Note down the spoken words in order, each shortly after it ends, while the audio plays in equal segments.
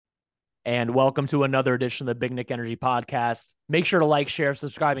And welcome to another edition of the Big Nick Energy Podcast. Make sure to like, share,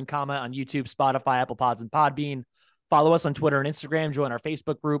 subscribe, and comment on YouTube, Spotify, Apple Pods, and Podbean. Follow us on Twitter and Instagram. Join our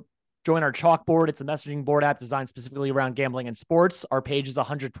Facebook group. Join our Chalkboard. It's a messaging board app designed specifically around gambling and sports. Our page is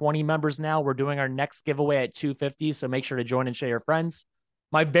 120 members now. We're doing our next giveaway at 250, so make sure to join and share your friends.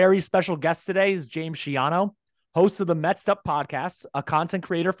 My very special guest today is James Shiano, host of the Mets Up podcast, a content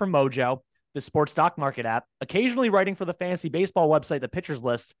creator from Mojo, the sports stock market app, occasionally writing for the fantasy baseball website, The Pitchers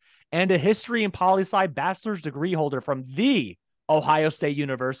List, and a history and poli-sci bachelor's degree holder from the Ohio State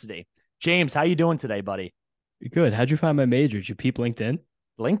University. James, how you doing today, buddy? Good. How'd you find my major? Did you peep LinkedIn?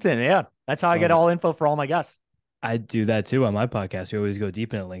 LinkedIn, yeah. That's how I get all info for all my guests. I do that too on my podcast. We always go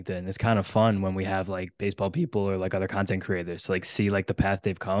deep into LinkedIn. It's kind of fun when we have like baseball people or like other content creators to like see like the path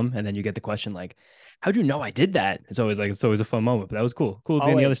they've come. And then you get the question like, how'd you know I did that? It's always a fun moment, but that was cool. Cool to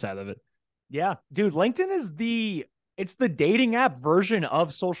be on the other side of it. Yeah, dude, LinkedIn is it's the dating app version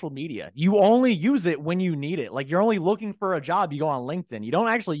of social media. You only use it when you need it. Like you're only looking for a job, you go on LinkedIn. You don't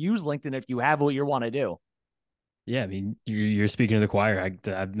actually use LinkedIn if you have what you want to do. Yeah, I mean, you're speaking to the choir.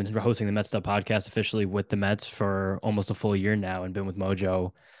 I've been hosting the Mets Up podcast officially with the Mets for almost a full year now and been with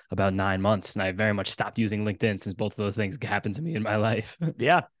Mojo about 9 months. And I very much stopped using LinkedIn since both of those things happened to me in my life.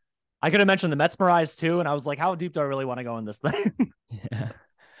 Yeah. I could have mentioned the Mesmerized too. And I was like, how deep do I really want to go in this thing? Yeah.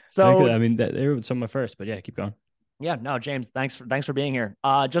 So, I mean, they were some of my first, but yeah, keep going. yeah, no, James, thanks for being here.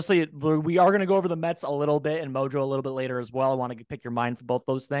 Just so we are going to go over the Mets a little bit and Mojo a little bit later as well. I want to pick your mind for both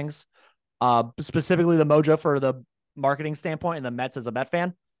those things. Specifically the Mojo for the marketing standpoint and the Mets as a Met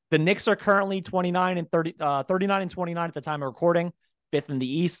fan. The Knicks are currently 39 and 39 and 29 at the time of recording, fifth in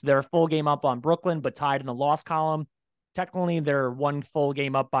the East. They're a full game up on Brooklyn, but tied in the loss column. Technically, they're one full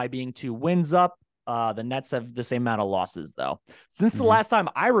game up by being 2 wins up. The Nets have the same amount of losses, though. Since the last time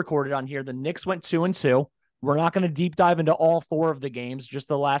I recorded on here, the Knicks went 2-2. We're not going to deep dive into all 4 of the games, just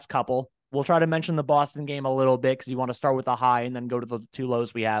the last couple. We'll try to mention the Boston game a little bit because you want to start with the high and then go to the 2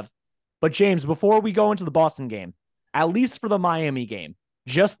 lows we have. But James, before we go into the Boston game, at least for the Miami game,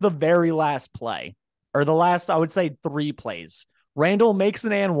 just the very last play, or the last, I would say, 3 plays. Randall makes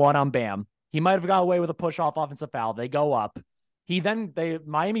an and one on Bam. He might have got away with a push-off offensive foul. They go up.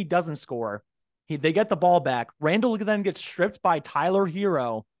 Miami doesn't score. They get the ball back. Randall then gets stripped by Tyler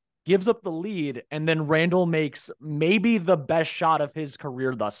Hero, gives up the lead, and then Randall makes maybe the best shot of his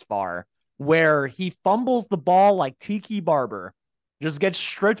career thus far, where he fumbles the ball like Tiki Barber, just gets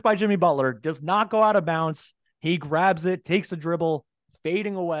stripped by Jimmy Butler, does not go out of bounds. He grabs it, takes a dribble,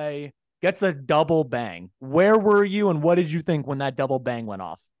 fading away, gets a double bang. Where were you and what did you think when that double bang went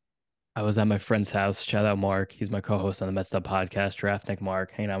off? I was at my friend's house. Shout out Mark. He's my co-host on the Mets Up podcast, Draftnik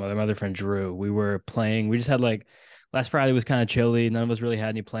Mark, hanging out with my other friend Drew. We were playing. We just had like last Friday was kind of chilly. None of us really had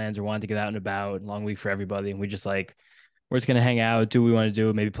any plans or wanted to get out and about. Long week for everybody. And we just like, we're just gonna hang out, do what we want to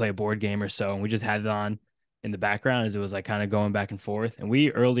do, maybe play a board game or so. And we just had it on in the background as it was like kind of going back and forth. And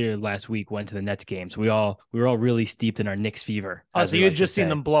we earlier last week went to the Nets game. So we were all really steeped in our Knicks fever. Oh, so you had just seen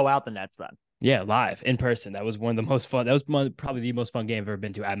them blow out the Nets then? Yeah, live in person. That was one of the most fun. That was probably the most fun game I've ever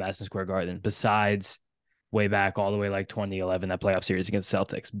been to at Madison Square Garden, besides way back all the way like 2011, that playoff series against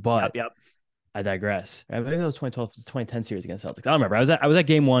Celtics. But yep. I digress. I think it was 2012, 2010 series against Celtics. I don't remember. I was at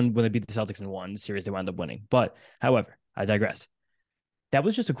game 1 when they beat the Celtics and won the series. They wound up winning. But however, I digress. That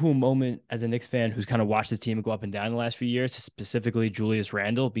was just a cool moment as a Knicks fan who's kind of watched his team go up and down the last few years, specifically Julius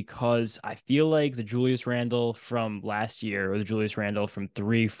Randle, because I feel like the Julius Randle from last year or the Julius Randle from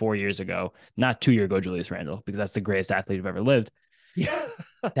 3-4 years ago, not 2 year ago Julius Randle, because that's the greatest athlete who've ever lived. Yeah.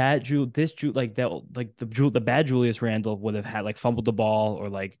 The bad Julius Randle would have had like fumbled the ball or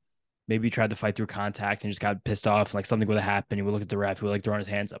like maybe tried to fight through contact and just got pissed off. Like something would have happened. He would look at the ref, he would like throwing his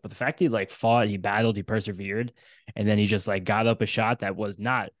hands up. But the fact he like fought, he battled, he persevered, and then he just like got up a shot that was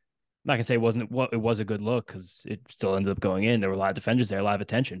not. I'm not gonna say it was a good look because it still ended up going in. There were a lot of defenders there, a lot of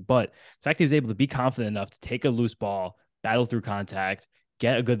attention. But the fact he was able to be confident enough to take a loose ball, battle through contact,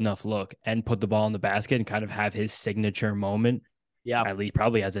 get a good enough look, and put the ball in the basket and kind of have his signature moment. Yeah, at least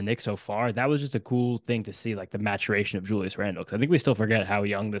probably as a Knick so far. That was just a cool thing to see, like the maturation of Julius Randle. Because I think we still forget how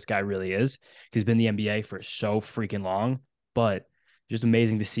young this guy really is. He's been in the NBA for so freaking long, but just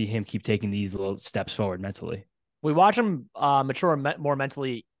amazing to see him keep taking these little steps forward mentally. We watch him mature more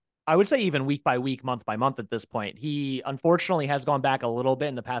mentally. I would say even week by week, month by month at this point. He unfortunately has gone back a little bit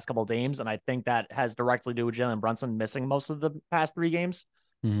in the past couple of games, and I think that has directly to do with Jalen Brunson missing most of the past 3 games.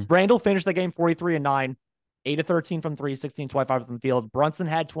 Randle finished the game 43-9. 8 of 13 from 3, 16-25 from the field. Brunson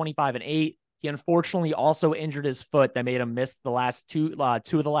had 25 and 8. He unfortunately also injured his foot that made him miss the last two of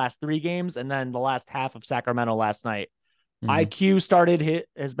the last 3 games, and then the last half of Sacramento last night. IQ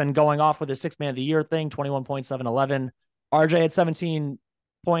has been going off with his 6 man of the year thing, 21 points, 7-11. RJ had 17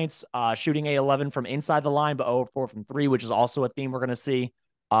 points, shooting 8-11 from inside the line, but 0-4 from three, which is also a theme we're going to see.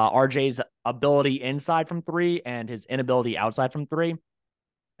 RJ's ability inside from three and his inability outside from three.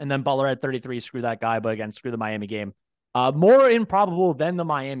 And then Butler at 33, screw that guy, but again, screw the Miami game. More improbable than the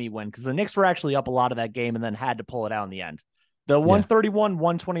Miami win because the Knicks were actually up a lot of that game and then had to pull it out in the end. The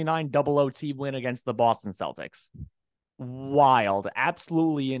 131-129 double OT win against the Boston Celtics. Wild,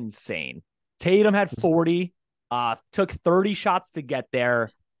 absolutely insane. Tatum had 40, took 30 shots to get there.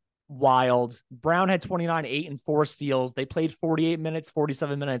 Wild. Brown had 29, 8 and 4 steals. They played 48 minutes,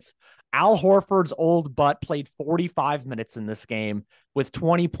 47 minutes. Al Horford's old butt played 45 minutes in this game with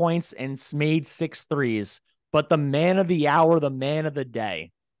 20 points and made 6 threes. But the man of the hour, the man of the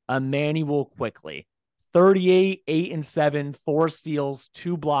day, Immanuel Quickley, 38, 8 and 7, 4 steals,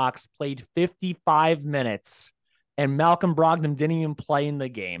 2 blocks, played 55 minutes. And Malcolm Brogdon didn't even play in the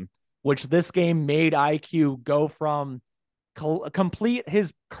game, which this game made IQ go from complete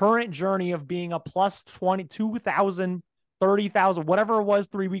his current journey of being a plus 22,000, 30,000, whatever it was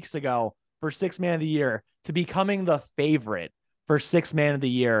 3 weeks ago for sixth man of the year to becoming the favorite for sixth man of the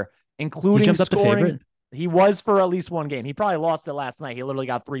year, including he jumped scoring. Up to favorite? He was for at least one game. He probably lost it last night. He literally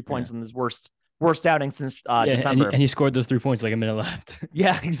got 3 points in his worst outing since December. And he scored those 3 points like a minute left.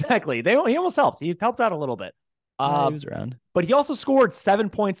 Yeah, exactly. He almost helped. He helped out a little bit. He was around. But he also scored 7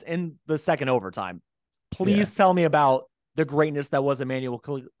 points in the second overtime. Please tell me about the greatness that was Immanuel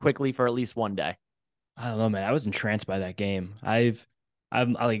Quickley for at least one day. I don't know, man. I was entranced by that game.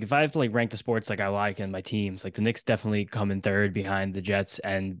 I'm like, if I have to like rank the sports like I like and my teams, like the Knicks definitely come in third behind the Jets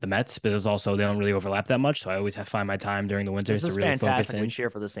and the Mets, but there's also, they don't really overlap that much. So I always have to find my time during the winters to really focus in. We cheer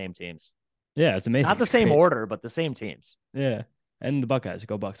for the same teams. Yeah, it's amazing. Not the same order, but the same teams. Yeah. And the Buckeyes,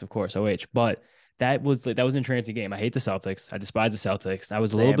 go Bucks, of course, OH. But that was an entrancing game. I hate the Celtics. I despise the Celtics. I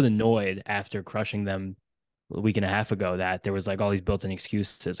was a little bit annoyed after crushing them a week and a half ago that there was like all these built-in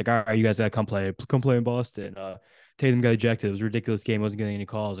excuses. Like, all right, you guys got to come play in Boston. Tatum got ejected. It was a ridiculous game. Wasn't getting any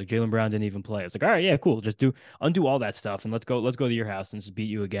calls. Like Jaylen Brown didn't even play. It's like, all right, yeah, cool. Just undo all that stuff and let's go to your house and just beat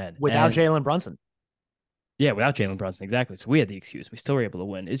you again. Without Jalen Brunson. Yeah, without Jalen Brunson, exactly. So we had the excuse. We still were able to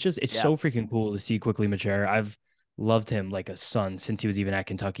win. It's so freaking cool to see Quickley mature. I've loved him like a son since he was even at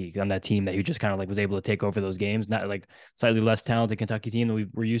Kentucky on that team that he just kind of like was able to take over those games. Not like slightly less talented Kentucky team that we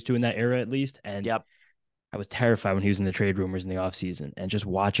were used to in that era, at least. And I was terrified when he was in the trade rumors in the offseason, and just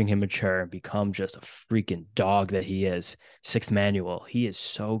watching him mature and become just a freaking dog that he is. Sixth Manual, he is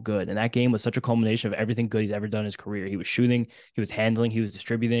so good. And that game was such a culmination of everything good he's ever done in his career. He was shooting, he was handling, he was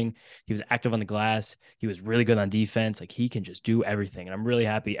distributing, he was active on the glass, he was really good on defense. Like he can just do everything. And I'm really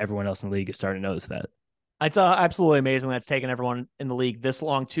happy everyone else in the league is starting to notice that. It's absolutely amazing that's taken everyone in the league this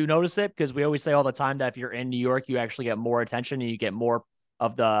long to notice it, because we always say all the time that if you're in New York, you actually get more attention and you get more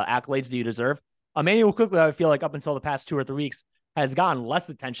of the accolades that you deserve. Immanuel Quickley, I feel like up until the past 2 or 3 weeks, has gotten less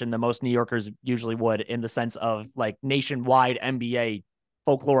attention than most New Yorkers usually would in the sense of like nationwide NBA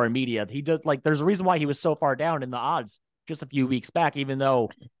folklore and media. He does like, there's a reason why he was so far down in the odds just a few weeks back, even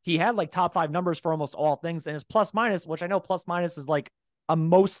though he had like top 5 numbers for almost all things. And his plus minus, which I know plus minus is like a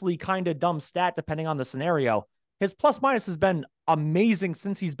mostly kind of dumb stat depending on the scenario. His plus minus has been amazing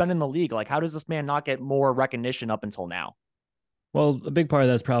since he's been in the league. Like, how does this man not get more recognition up until now? Well, a big part of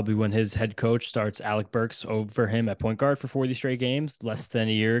that's probably when his head coach starts Alec Burks over him at point guard for 40 straight games less than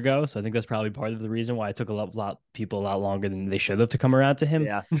a year ago. So I think that's probably part of the reason why it took people a lot longer than they should have to come around to him.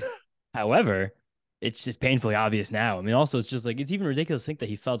 Yeah. However, it's just painfully obvious now. I mean, also, it's just like, it's even ridiculous to think that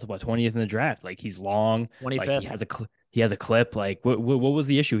he fell to about 20th in the draft. Like, he's long. 25th. Like, he has a clip. Like, what was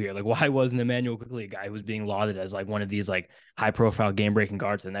the issue here? Like, why wasn't Immanuel Quickley a guy who was being lauded as like one of these like high profile game breaking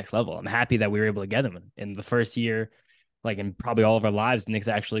guards to the next level? I'm happy that we were able to get him in the first year. Like in probably all of our lives, Knicks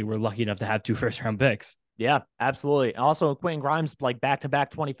actually were lucky enough to have 2 first-round picks. Yeah, absolutely. Also, Quentin Grimes, like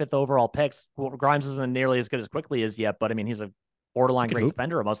back-to-back 25th overall picks. Grimes isn't nearly as good as Quickley is yet, but I mean, he's a borderline great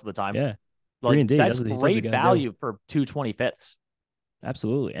defender most of the time. Yeah. Like, that's great value for 2 25ths.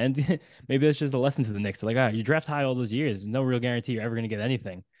 Absolutely. And maybe that's just a lesson to the Knicks. Like, you draft high all those years. There's no real guarantee you're ever going to get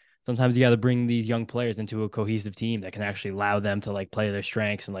anything. Sometimes you got to bring these young players into a cohesive team that can actually allow them to like play their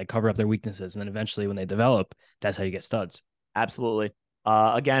strengths and like cover up their weaknesses. And then eventually when they develop, that's how you get studs. Absolutely.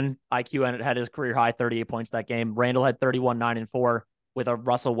 Again, IQ had his career high 38 points that game. Randall had 31, 9 and 4 with a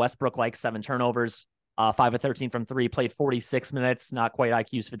Russell Westbrook like 7 turnovers, 5 of 13 from 3, played 46 minutes, not quite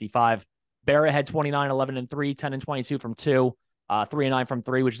IQ's 55. Barrett had 29, 11 and 3, 10 and 22 from 2, 3 and 9 from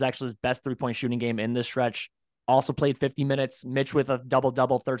 3, which is actually his best 3-point shooting game in this stretch. Also played 50 minutes. Mitch with a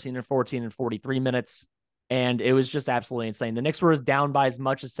double-double, 13 and 14 and 43 minutes. And it was just absolutely insane. The Knicks were down by as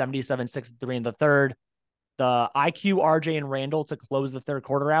much as 77-63 in the third. The IQ, RJ, and Randall to close the third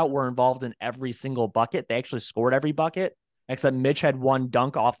quarter out were involved in every single bucket. They actually scored every bucket. except Mitch had one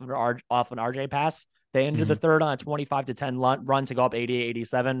dunk off an RJ pass. They ended the Mhm. third on a 25-10 run to go up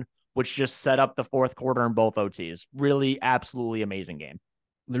 88-87, which just set up the fourth quarter in both OTs. Really, absolutely amazing game.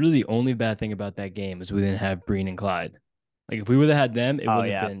 Literally, the only bad thing about that game is we didn't have Breen and Clyde. Like if we would have had them, it Oh would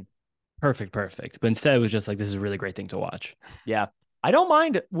have yeah, been perfect. But instead, it was just like this is a really great thing to watch. yeah. I don't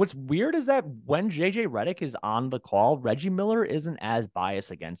mind. What's weird is that when JJ Redick is on the call, Reggie Miller isn't as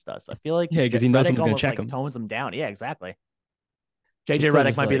biased against us. I feel like Yeah, because he knows Redick someone's gonna almost check like him. tones him down. Yeah, exactly. It's JJ still Redick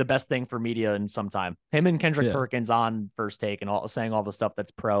just might be the like, best thing for media in some time. Him and Kendrick yeah, Perkins on First Take and all saying all the stuff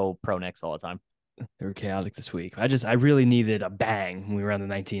that's pro Knicks all the time. they were chaotic this week. I really needed a bang when we were on the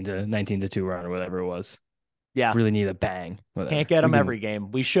 19 to 2 run or whatever it was. Yeah, Really need a bang. can't Whatever. get We them can. every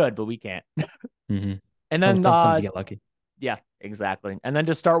game. We should, but we can't. Mm-hmm. And then Sometimes you get lucky. yeah, exactly. And then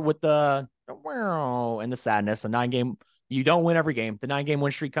to start with the wow and the sadness, a 9 game, you don't win every game. The 9 game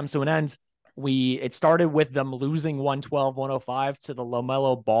win streak comes to an end. It started with them losing 112-105 to the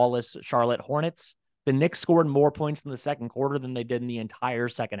LaMelo ballless Charlotte Hornets. The Knicks scored more points in the second quarter than they did in the entire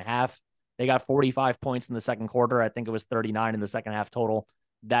second half. They got 45 points in the second quarter. I think it was 39 in the second half total.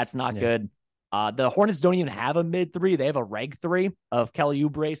 That's not Yeah. good. The Hornets don't even have a mid three. They have a reg three of Kelly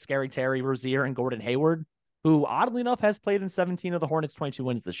Oubre, Scary Terry, Rozier, and Gordon Hayward, who oddly enough has played in 17 of the Hornets' 22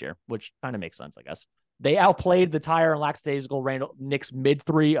 wins this year, which kind of makes sense, I guess. They outplayed the tire and lackadaisical Randall Knicks mid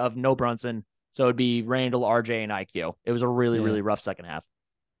three of no Brunson. So it'd be Randall, RJ, and IQ. It was a really, Yeah. really rough second half.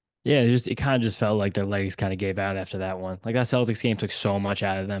 Yeah, it kind of just felt like their legs kind of gave out after that one. Like that Celtics game took so much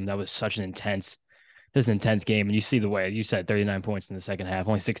out of them. That was such an intense game. And you see the way you said 39 points in the second half,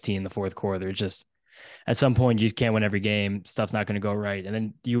 only 16 in the fourth quarter. It's just at some point you just can't win every game. Stuff's not going to go right. And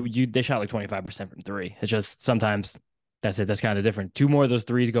then they shot like 25% from three. It's just sometimes that's it. That's kind of different. Two more of those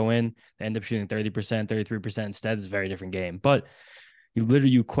threes go in, they end up shooting 30%, 33% instead. It's a very different game. But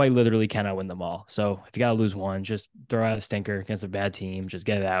you quite literally cannot win them all. So if you gotta lose one, just throw out a stinker against a bad team, just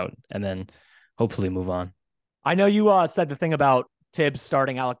get it out, and then hopefully move on. I know you said the thing about Tibbs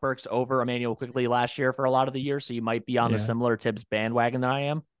starting Alec Burks over Emmanuel Quickly last year for a lot of the year, so you might be on the Yeah. similar Tibbs bandwagon than I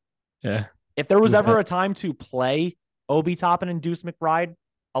am. Yeah. If there was Who's ever that? a time to play Obi Toppin and Deuce McBride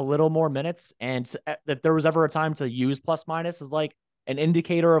a little more minutes, and if there was ever a time to use plus minus as like an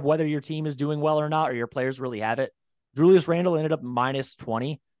indicator of whether your team is doing well or not, or your players really have it, Julius Randle ended up minus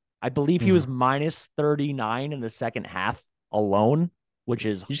 20. I believe he was minus 39 in the second half alone, which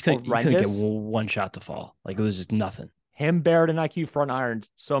is You couldn't get horrendous. one shot to fall. Like it was just nothing. Him, Barrett, and IQ front ironed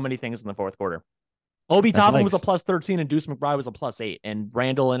so many things in the fourth quarter. Obi That's Toppin was a legs. plus 13 and Deuce McBride was a plus 8. And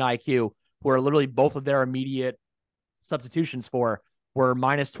Randall and IQ, who are literally both of their immediate substitutions for, were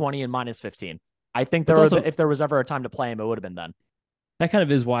minus 20 and minus 15. I think But also if there was ever a time to play him, it would have been then. that kind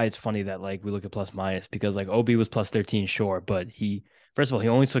of is why it's funny that like we look at plus minus because like Obi was plus 13, sure, but he first of all he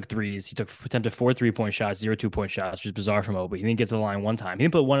only took threes. He attempted 4 3-point shots, 0 2-point shots, which is bizarre from Obi. He didn't get to the line one time. He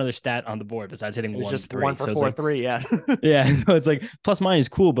didn't put one other stat on the board besides hitting It was one just three. one for So it's four, like three. Yeah. yeah, so it's like plus minus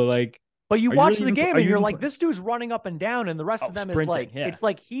cool, but like But you are you watch really the even, game are and you you're even like, this dude's running up and down, and the rest of them is sprinting? like, Yeah. it's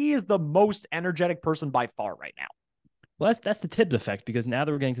like he is the most energetic person by far right now. Well, that's the Tibbs effect because now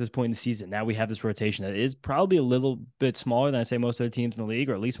that we're getting to this point in the season, now we have this rotation that is probably a little bit smaller than I say most of the teams in the league,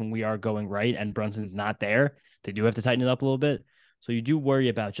 or at least when we are going right and Brunson's not there, they do have to tighten it up a little bit. So you do worry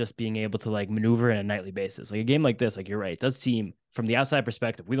about just being able to like maneuver on a nightly basis. Like a game like this, like you're right, it does seem from the outside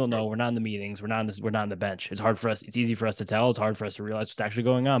perspective, we don't know. We're not in the meetings. We're not in the bench. It's hard for us. It's easy for us to tell. It's hard for us to realize what's actually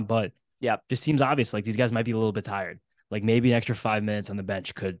going on. But yeah, it just seems obvious. Like these guys might be a little bit tired. Like maybe an extra 5 minutes on the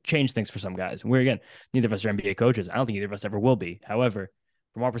bench could change things for some guys. And we're again, neither of us are NBA coaches. I don't think either of us ever will be. However,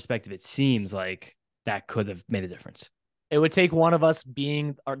 from our perspective, it seems like that could have made a difference. It would take one of us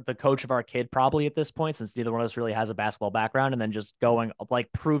being the coach of our kid probably at this point, since neither one of us really has a basketball background, and then just going like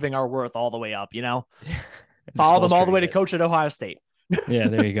proving our worth all the way up, follow them all the way to coach at Ohio State. Yeah,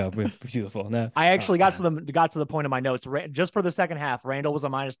 there you go. Beautiful. No, I actually got to the point of my notes just for the second half. Randall was a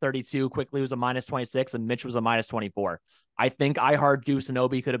minus 32, Quickly was a minus 26, and Mitch was a minus 24. I think Deuce and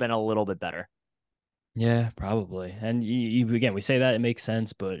Obi could have been a little bit better. Yeah, probably. And again, we say that it makes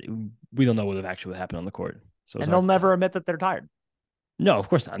sense, but we don't know what actually happened on the court. So and they'll never admit that they're tired. No, of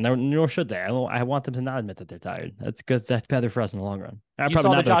course not. Nor should they. I want them to not admit that they're tired. That's good. That's better for us in the long run. You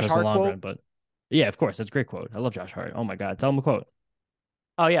saw the Josh Hart quote? Run, but yeah, of course, that's a great quote. I love Josh Hart. Oh my god, tell him a quote.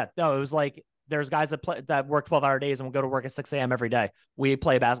 Oh yeah, no, it was like there's guys that work 12-hour days and will go to work at 6 a.m. every day. We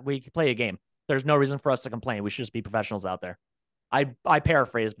play a game. There's no reason for us to complain. We should just be professionals out there. I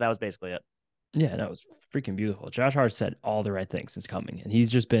paraphrased, but that was basically it. Yeah, no, it was freaking beautiful. Josh Hart said all the right things since coming, and he's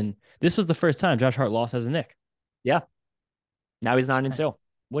just been. This was the first time Josh Hart lost as a Knick. Yeah. Now he's 9-2,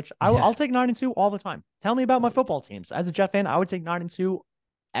 which I'll take 9-2 all the time. Tell me about my football teams. As a Jet fan, I would take 9-2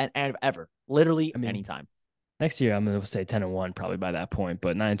 and ever, literally anytime. Next year, I'm gonna say 10-1 probably by that point,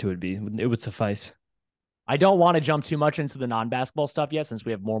 but 9-2 it would suffice. I don't want to jump too much into the non-basketball stuff yet since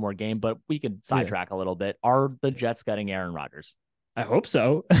we have more and more game, but we could Yeah, sidetrack a little bit. Are the Jets getting Aaron Rodgers? I hope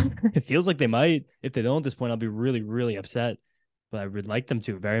so. It feels like they might. If they don't at this point, I'll be really, really upset. But I would like them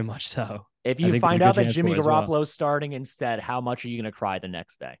to very much so. If I you think there's a find good out that chance Jimmy for it as well. Garoppolo's starting instead, how much are you going to cry the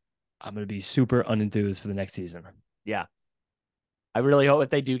next day? I'm gonna be super unenthused for the next season. Yeah. I really hope if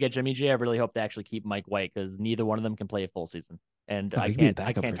they do get Jimmy G, I really hope they actually keep Mike White because neither one of them can play a full season. And Oh, I he could be the can't I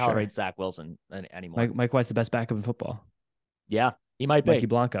backup can't for sure. tolerate Zach Wilson anymore. Mike White's the best backup in football. Yeah, he might Mikey be.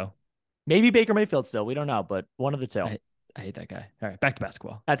 Blanco. Maybe Baker Mayfield still. We don't know, but one of the two. I I hate that guy. All right, back to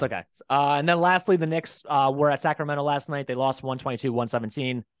basketball. That's okay. And then lastly, the Knicks were at Sacramento last night. They lost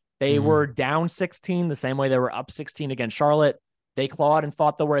 122-117. They were down 16 the same way they were up 16 against Charlotte. They clawed and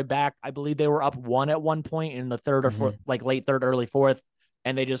fought their way back. I believe they were up one at one point in the third or fourth, like late third, early fourth,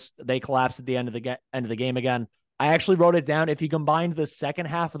 and they collapsed at the end of the game again. I actually wrote it down. If you combined the second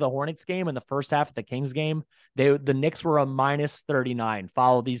half of the Hornets game and the first half of the Kings game, the Knicks were a minus 39.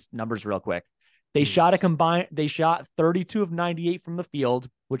 Follow these numbers real quick. They shot 32 of 98 from the field,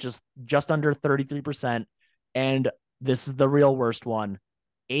 which is just under 33%. And this is the real worst one.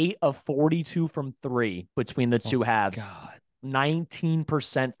 8 of 42 from three between the two halves. God.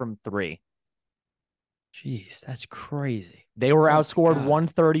 19% from three. Jeez, that's crazy. They were outscored God.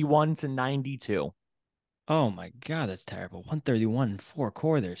 131-92. Oh my God, that's terrible. 131 in 4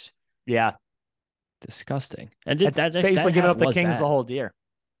 quarters. Yeah. Disgusting. And It's basically giving up the Kings the whole year.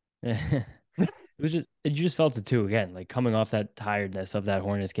 It was just you just felt it too again, like coming off that tiredness of that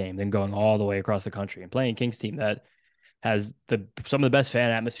Hornets game, then going all the way across the country and playing a Kings team that has some of the best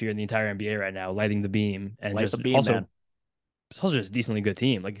fan atmosphere in the entire NBA right now, lighting the beam, and Light just the beam, also man. it's also just a decently good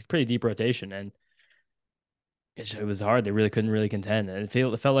team. Like it's pretty deep rotation, and it was hard. They really couldn't really contend, and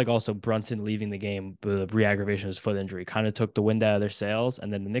it felt like also Brunson leaving the game with a re-aggravation of his foot injury kind of took the wind out of their sails,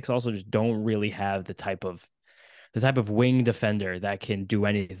 and then the Knicks also just don't really have the type of wing defender that can do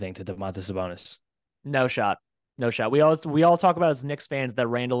anything to Domantas Sabonis. No shot. No shot. We all talk about as Knicks fans that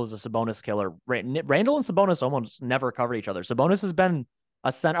Randall is a Sabonis killer. Randall and Sabonis almost never covered each other. Sabonis has been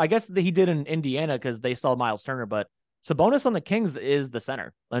a center. I guess he did in Indiana because they saw Miles Turner, but Sabonis on the Kings is the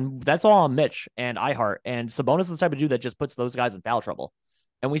center. And that's all on Mitch and Ihart. And Sabonis is the type of dude that just puts those guys in foul trouble.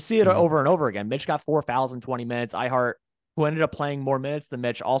 And we see it over and over again. Mitch got 4 fouls in 20 minutes. Ihart, who ended up playing more minutes than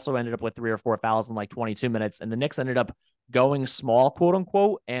Mitch, also ended up with 3 or 4 fouls in like 22 minutes. And the Knicks ended up going small, quote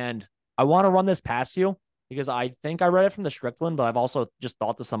unquote. And I want to run this past you because I think I read it from the Strickland, but I've also just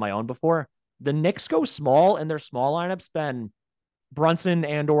thought this on my own before. The Knicks go small, and their small lineups been Brunson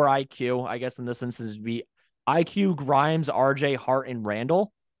and or IQ. I guess in this instance would be IQ, Grimes, RJ, Hart, and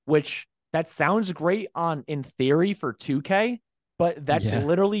Randall, which that sounds great in theory for 2K, but that's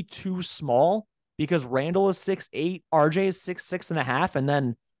literally too small because Randall is 6'8", RJ is 6'6.5", and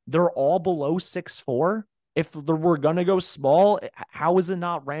then they're all below 6'4". If we're going to go small, how is it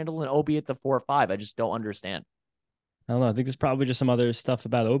not Randall and Obi at the 4-5? I just don't understand. I don't know. I think there's probably just some other stuff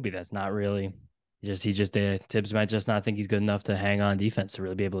about Obi that's not really Tibbs might just not think he's good enough to hang on defense to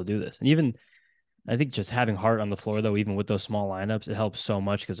really be able to do this. And even I think just having Hart on the floor, though, even with those small lineups, it helps so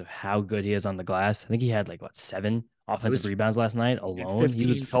much because of how good he is on the glass. I think he had 7 offensive rebounds last night alone. 15 he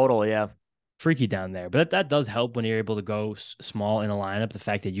was total, yeah. Freaky down there. But that does help when you're able to go small in a lineup. The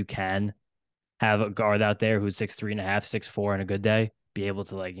fact that you can have a guard out there who's 6'3.5", 6'4" on a good day, be able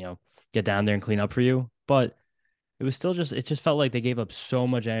to get down there and clean up for you. But it was still it just felt like they gave up so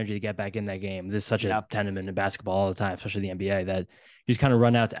much energy to get back in that game. This is such a tenement in basketball all the time, especially the NBA, that you just kind of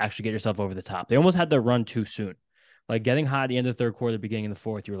run out to actually get yourself over the top. They almost had their run too soon. Like getting hot at the end of the third quarter, beginning of the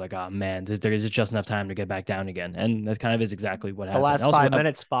fourth, you were like, oh man, there is just enough time to get back down again. And that kind of is exactly what happened. The last 5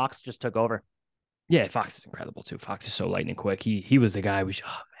 minutes, Fox just took over. Yeah, Fox is incredible too. Fox is so lightning quick. He was the guy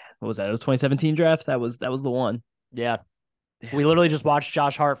what was that? It was 2017 draft. That was the one. Yeah. We literally just watched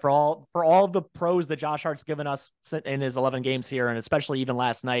Josh Hart for all of the pros that Josh Hart's given us in his 11 games here. And especially even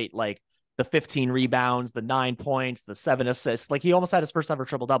last night, like the 15 rebounds, the 9 points, the 7 assists, like he almost had his first ever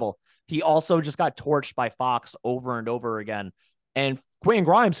triple double. He also just got torched by Fox over and over again. And Quentin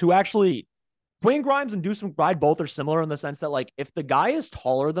Grimes and Deuce McBride both are similar in the sense that like, if the guy is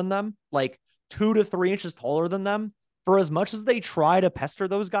taller than them, like 2 to 3 inches taller than them, for as much as they try to pester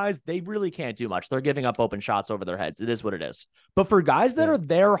those guys, they really can't do much. They're giving up open shots over their heads. It is what it is. But for guys that are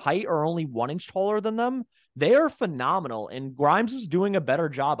their height or only 1 inch taller than them, they are phenomenal. And Grimes was doing a better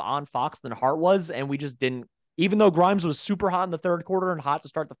job on Fox than Hart was. And we just didn't, even though Grimes was super hot in the third quarter and hot to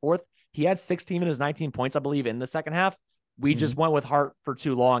start the fourth, he had 16 in his 19 points, I believe, in the second half. We just went with Hart for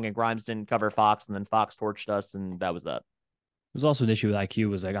too long and Grimes didn't cover Fox, and then Fox torched us, and that was that. It was also an issue with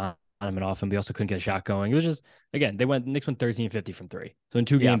IQ was like him and off him, but he also couldn't get a shot going. It was just, again, Knicks went 13-50 from three. So in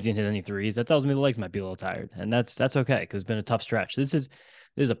two Yeah, games, he didn't hit any threes. That tells me the legs might be a little tired. And that's okay because it's been a tough stretch. This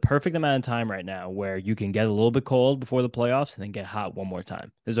is a perfect amount of time right now where you can get a little bit cold before the playoffs and then get hot one more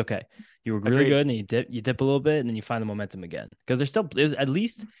time. It's okay. You were really agreed. good and you dip a little bit and then you find the momentum again. Because there's at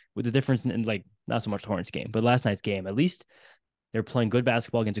least with the difference in like not so much the Hornets game, but last night's game, at least they're playing good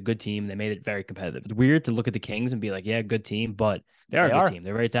basketball against a good team. They made it very competitive. It's weird to look at the Kings and be like, yeah, good team, but they are a They good are. team.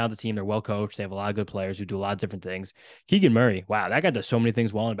 They're a very talented team. They're well coached. They have a lot of good players who do a lot of different things. Keegan Murray, wow, that guy does so many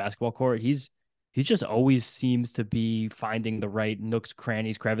things well in a basketball court. He just always seems to be finding the right nooks,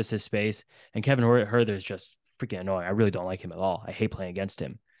 crannies, crevices, space. And Kevin Huerter is just freaking annoying. I really don't like him at all. I hate playing against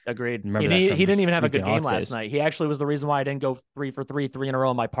him. Agreed. Remember that He from didn't his even have a good freaking game Hawks last days. night. He actually was the reason why I didn't go 3 in a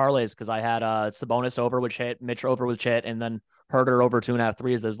row in my parlays because I had Sabonis over which hit, Mitch over which hit, and then Herder over 2.5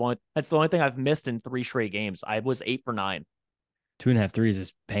 threes. That's the only thing I've missed in 3 straight games. I was 8 for 9. 2.5 threes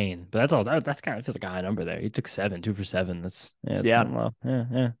is pain, but that's all. That's kind of feels like a high number there. He took 7, 2 for 7. That's Yeah, kind of low.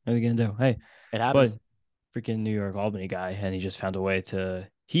 Yeah. What are you gonna do? Hey, it but happens. freaking New York Albany guy, and he just found a way to.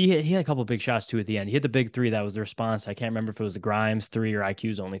 He had a couple of big shots too at the end. He hit the big three that was the response. I can't remember if it was the Grimes three or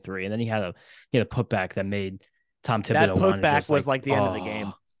IQ's only three, and then he had a putback that made Tom That Thibodeau want to putback just was like, like the end of the oh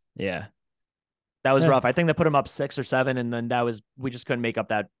game. yeah, That was yeah, rough. I think they put him up 6 or 7, and then we just couldn't make up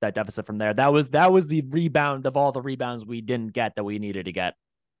that deficit from there. That was the rebound of all the rebounds we didn't get that we needed to get.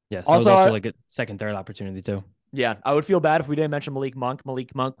 yes. That was Also, also like a second, third opportunity too. yeah, I would feel bad if we didn't mention Malik Monk.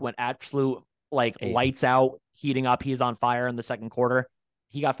 Malik Monk went absolute like Eight. lights out, heating up. He's on fire in the second quarter.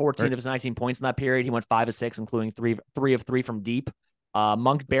 He got 14 Right. of his 19 points in that period. He went 5 of 6, including three of 3 from deep.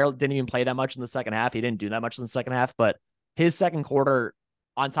 Monk barely didn't even play that much in the second half. He didn't do that much in the second half, but his second quarter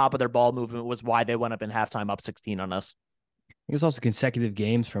on top of their ball movement was why they went up in halftime up 16 on us. It was also consecutive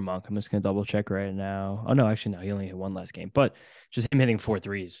games for Monk. I'm just gonna double check right now. Oh no, actually no, he only hit one last game. But just him hitting 4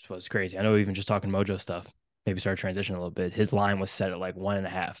 threes was crazy. I know even just talking Mojo stuff, maybe start transitioning a little bit. His line was set at like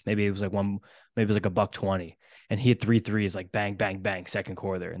 1.5. Maybe it was like one, maybe it was like $120. And he hit 3 threes like bang, bang, bang, second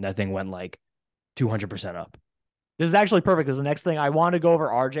quarter. And that thing went like 200% up. This is actually perfect because the next thing I want to go over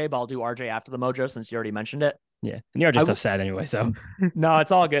RJ, but I'll do RJ after the Mojo since you already mentioned it. Yeah. And the RJ I stuff's sad anyway. So No,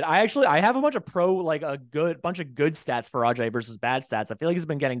 it's all good. I have a bunch of like a good bunch of good stats for Raj versus bad stats. I feel like he's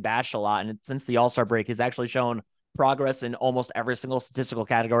been getting bashed a lot, and since the All Star break, he's actually shown progress in almost every single statistical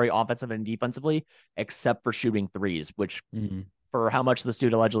category, offensive and defensively, except for shooting threes. Which, mm, for how much this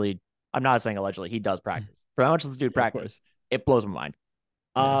dude allegedly, I'm not saying allegedly, he does practice. For how much this dude yeah, of practice, course. it blows my mind.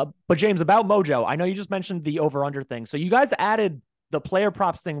 Yeah. But James, about Mojo, I know you just mentioned the over under thing. So you guys added the player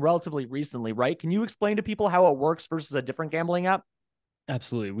props thing relatively recently, right? Can you explain to people how it works versus a different gambling app?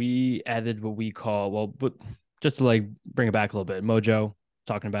 Absolutely. We added what we call, well, but just to like bring it back a little bit, Mojo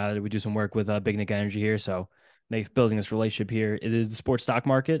talking about it. We do some work with Big Nick Energy here. So building this relationship here. It is the sports stock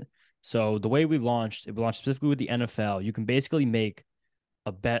market. So the way we launched, it launched specifically with the NFL. You can basically make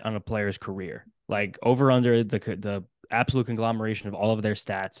a bet on a player's career, like over under the absolute conglomeration of all of their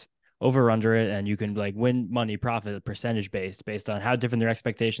stats, over under it, and you can like win money, profit, percentage based on how different their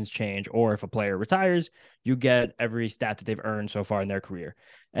expectations change, or if a player retires, you get every stat that they've earned so far in their career.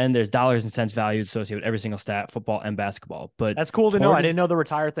 And there's dollars and cents values associated with every single stat, football and basketball. But That's cool to know. I towards didn't know the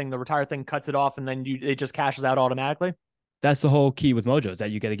retire thing. The retire thing cuts it off and then it just cashes out automatically. that's the whole key with Mojo is that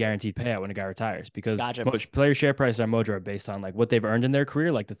you get a guaranteed payout when a guy retires because Gotcha. player share prices on Mojo are based on like what they've earned in their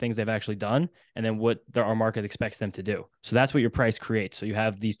career, like the things they've actually done, and then what our market expects them to do. So that's what your price creates. So you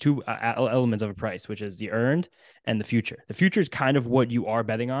have these two elements of a price, which is the earned and the future. The future is kind of what you are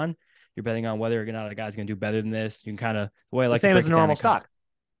betting on. You're betting on whether or not a guy's going to do better than this. You can kind of the way I The like to same break as a it down normal stock.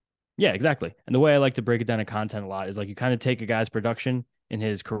 yeah, exactly. And the way I like to break it down in content a lot is like you kind of take a guy's production in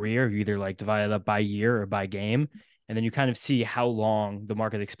his career, you either like divide it up by year or by game, and then you kind of see how long the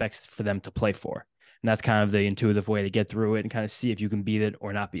market expects for them to play for. And that's kind of the intuitive way to get through it and kind of see if you can beat it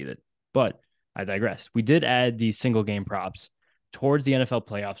or not beat it. But I digress. We did add these single game props towards the NFL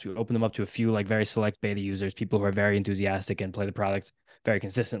playoffs. We opened them up to a few like very select beta users, people who are very enthusiastic and play the product very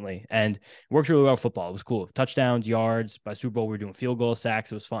consistently. And it worked really well with football. It was cool. Touchdowns, yards. By Super Bowl, we were doing field goal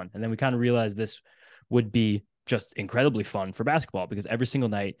sacks. It was fun. And then we kind of realized this would be just incredibly fun for basketball because every single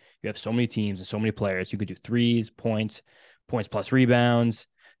night you have so many teams and so many players. You could do threes, points plus rebounds.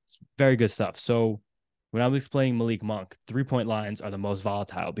 It's very good stuff. So when I was explaining Malik Monk, 3-point lines are the most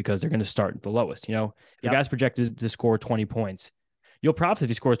volatile because they're going to start the lowest. You know, if Yep. a guy's projected to score 20 points, you'll profit if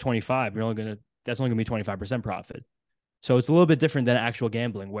he scores 25. That's only going to be 25% profit. So it's a little bit different than actual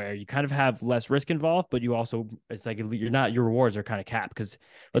gambling where you kind of have less risk involved, but you also, it's like your rewards are kind of capped because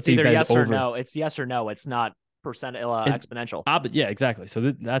let's It's say you either bet yes or over. no. It's yes or no. It's not percent exponential. But yeah, exactly.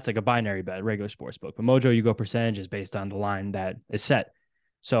 So that's like a binary bet, regular sports book. But Mojo, you go percentages based on the line that is set.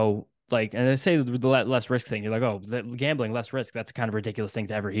 So like, and they say the less risk thing. You're like, oh, gambling, less risk. That's kind of a ridiculous thing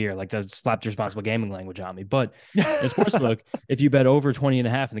to ever hear. Like, the slapped responsible gambling language on me. But in sportsbook, if you bet over 20 and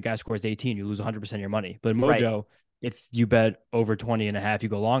a half and the guy scores 18, you lose 100% of your money. But in Right. Mojo, if you bet over 20 and a half, you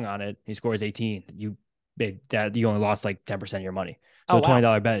go long on it, he scores 18, you only lost like 10% of your money. So Oh, a wow.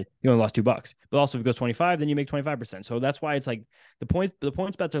 $20 bet, you only lost $2. But also if it goes 25, then you make 25%. So that's why it's like the points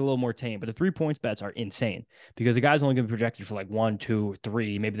bets are a little more tame, but the 3 points bets are insane because the guy's only going to be projected for like 1, 2,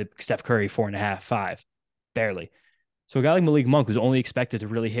 3, maybe the Steph Curry 4.5, 5, barely. So a guy like Malik Monk, who's only expected to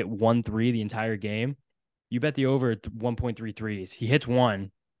really hit 1 3 the entire game, you bet the over 1.3 threes. He hits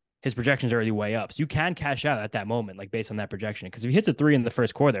one, his projections are already way up. So you can cash out at that moment, like based on that projection. Because if he hits a 3 in the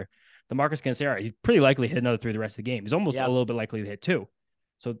first quarter, the market's going to say, all right, he's pretty likely to hit another 3 the rest of the game. He's almost a Yep. little bit likely to hit 2.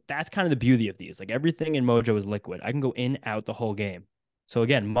 So that's kind of the beauty of these. Like everything in Mojo is liquid. I can go in, out the whole game. So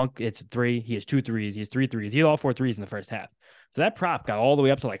again, Monk, it's 3. He has 2 threes. He has 3 threes. He had all 4 threes in the first half. So that prop got all the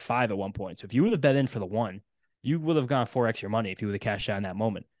way up to like 5 at one point. So if you would have bet in for the 1, you would have gone 4x your money if you would have cashed out in that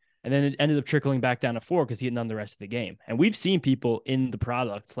moment. And then it ended up trickling back down to 4 because he had none the rest of the game. And we've seen people in the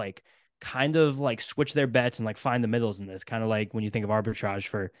product like kind of like switch their bets and like find the middles in this, kind of like when you think of arbitrage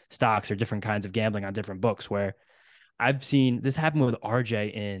for stocks or different kinds of gambling on different books, where I've seen this happen with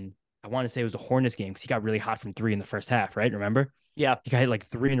RJ in, I want to say it was the Hornets game because he got really hot from 3 in the first half, right? Remember? Yeah. He got hit like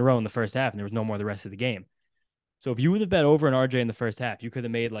 3 in a row in the first half and there was no more the rest of the game. So if you would have bet over an RJ in the first half, you could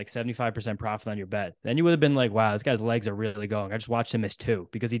have made like 75% profit on your bet. Then you would have been like, wow, this guy's legs are really going. I just watched him miss 2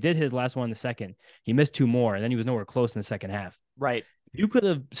 because he did his last one in the second. He missed 2 more and then he was nowhere close in the second half. Right. You could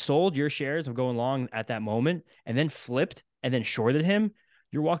have sold your shares of going long at that moment and then flipped and then shorted him.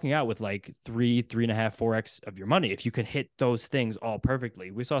 You're walking out with like 3.5, 4x of your money if you can hit those things all perfectly.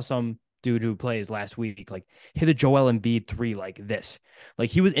 We saw some dude who plays last week like hit a Joel Embiid 3 like this.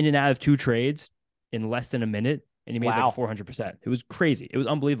 Like he was in and out of 2 trades in less than a minute and he made like Wow. 400%. It was crazy. It was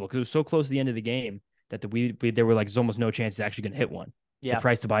unbelievable because it was so close to the end of the game that there were like there's almost no chance he's actually going to hit one. The Yeah.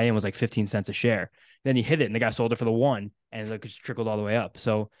 price to buy in was like 15 cents a share. Then he hit it and the guy sold it for the 1 and like it trickled all the way up.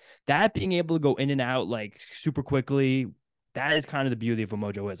 So that being able to go in and out like super quickly, that is kind of the beauty of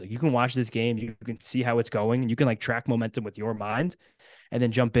what Mojo is. Like you can watch this game, you can see how it's going, and you can like track momentum with your mind and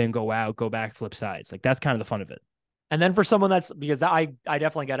then jump in, go out, go back, flip sides. Like that's kind of the fun of it. And then for someone that's because that, I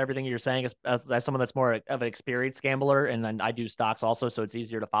definitely get everything you're saying as someone that's more of an experienced gambler, and then I do stocks also, so it's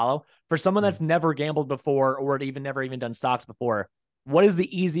easier to follow. For someone that's never gambled before or even never even done stocks before, what is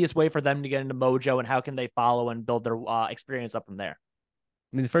the easiest way for them to get into Mojo, and how can they follow and build their experience up from there?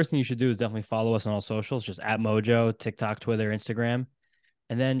 I mean, the first thing you should do is definitely follow us on all socials, just at Mojo, TikTok, Twitter, Instagram.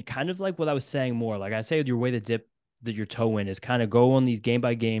 And then kind of like what I was saying more, like I say, your way to dip your toe in is kind of go on these game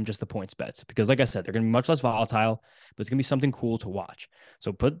by game, just the points bets. Because like I said, they're going to be much less volatile, but it's going to be something cool to watch.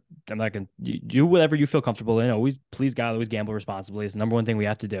 So I'm not going to do whatever you feel comfortable in. Always, please God, always gamble responsibly. It's the number one thing we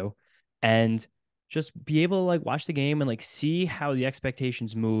have to do. And just be able to like watch the game and like see how the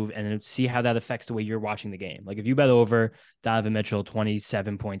expectations move and see how that affects the way you're watching the game. Like if you bet over Donovan Mitchell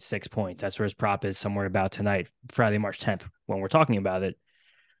 27.6 points, that's where his prop is somewhere about tonight, Friday, March 10th, when we're talking about it.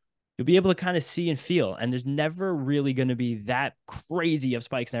 You'll be able to kind of see and feel, and there's never really going to be that crazy of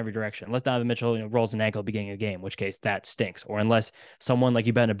spikes in every direction, unless Donovan Mitchell rolls an ankle at the beginning of the game, in which case that stinks, or unless someone like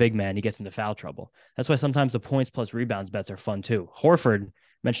you bet in a big man, he gets into foul trouble. That's why sometimes the points plus rebounds bets are fun too. Horford,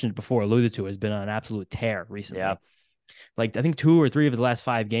 mentioned it before, alluded to, has been on an absolute tear recently. Yeah. Like I think 2 or 3 of his last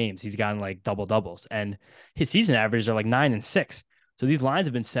 5 games, he's gotten like double doubles, and his season averages are like 9 and 6. So these lines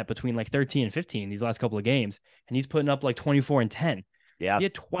have been set between like 13 and 15 these last couple of games, and he's putting up like 24 and 10. Yeah. He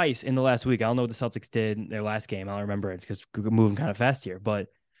had twice in the last week. I don't know what the Celtics did in their last game. I don't remember it because we're moving kind of fast here. But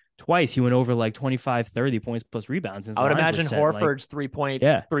twice he went over like 25, 30 points plus rebounds. I would imagine Horford's like,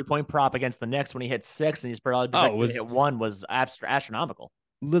 3-point prop against the Knicks when he hit 6 and he's probably projected to hit 1 was astronomical.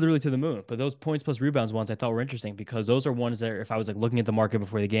 Literally to the moon. But those points plus rebounds ones I thought were interesting because those are ones that if I was like looking at the market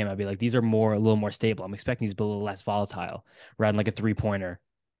before the game, I'd be like, these are a little more stable. I'm expecting these to be a little less volatile rather than like a 3-pointer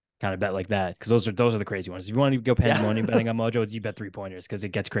kind of bet like that, because those are the crazy ones. If you want to go pandemonium betting on Mojo, you bet 3-pointers because it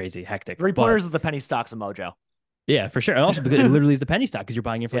gets crazy, hectic. 3-pointers is the penny stocks of Mojo. Yeah, for sure. And also because it literally is the penny stock because you're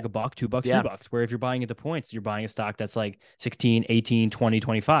buying it for like $1, $2, Yeah. $3. Where if you're buying it the points, you're buying a stock that's like 16, 18, 20,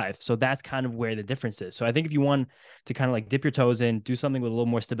 25. So that's kind of where the difference is. So I think if you want to kind of like dip your toes in, do something with a little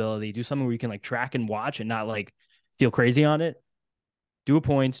more stability, do something where you can like track and watch and not like feel crazy on it, do a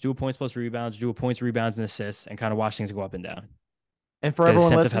points plus rebounds, do a points, rebounds, and assists, and kind of watch things go up and down. And for everyone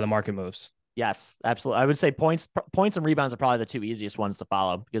sense listening, of how the market moves. Yes, absolutely. I would say points and rebounds are probably the 2 easiest ones to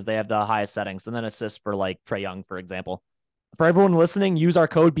follow because they have the highest settings, and then assists for like Trae Young, for example. For everyone listening, use our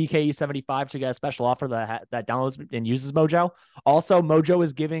code BKE75 to get a special offer that downloads and uses Mojo. Also, Mojo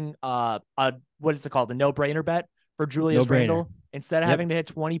is giving what is it called? The no-brainer bet for Julius Randle. Instead of Yep. having to hit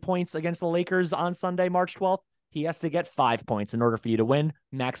 20 points against the Lakers on Sunday, March 12th, he has to get 5 points in order for you to win.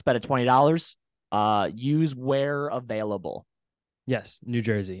 Max bet at $20. Use where available. Yes, New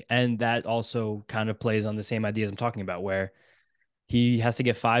Jersey. And that also kind of plays on the same ideas I'm talking about, where he has to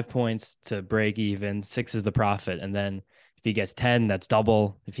get 5 points to break even. 6 is the profit. And then if he gets 10, that's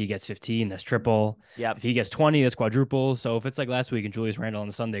double. If he gets 15, that's triple. Yep. If he gets 20, that's quadruple. So if it's like last week and Julius Randle on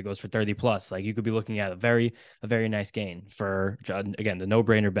the Sunday goes for 30 plus, like you could be looking at a very nice gain for, again, the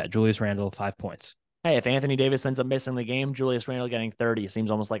no-brainer bet. Julius Randle, 5 points. Hey, if Anthony Davis ends up missing the game, Julius Randle getting 30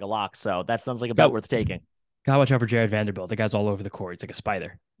 seems almost like a lock. So that sounds like a bet Go. worth taking. Gotta watch out for Jared Vanderbilt. The guy's all over the court. He's like a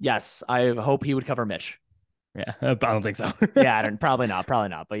spider. Yes, I hope he would cover Mitch. Yeah, I don't think so. Yeah, I don't, probably not,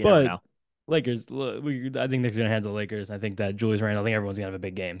 but you never But know. Lakers, I think Nick's gonna handle the Lakers. I think that Julius Randle, I think everyone's gonna have a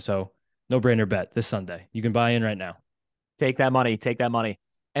big game. So no brainer bet this Sunday. You can buy in right now. Take that money. Take that money.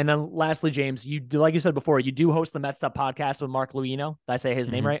 And then lastly, James, you do, like you said before, you do host the Mets Up podcast with Mark Luino. Did I say his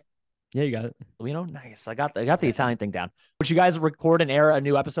name right? Yeah, you got it. Luino, nice. I got the Italian thing down. Which you guys record and air a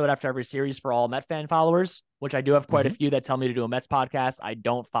new episode after every series for all Met fan followers. Which I do have quite a few that tell me to do a Mets podcast. I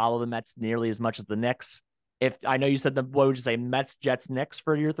don't follow the Mets nearly as much as the Knicks. If I know you said what would you say? Mets, Jets, Knicks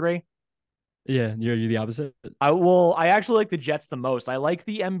for year 3. Yeah, you're the opposite. I actually like the Jets the most. I like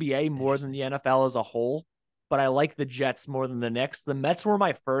the NBA more than the NFL as a whole, but I like the Jets more than the Knicks. The Mets were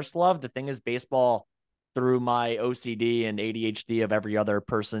my first love. The thing is, baseball, through my OCD and ADHD of every other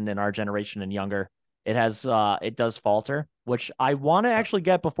person in our generation and younger, it does falter, which I want to actually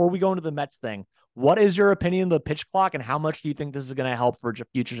get before we go into the Mets thing. What is your opinion of the pitch clock, and how much do you think this is going to help for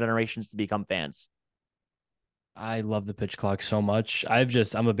future generations to become fans? I love the pitch clock so much.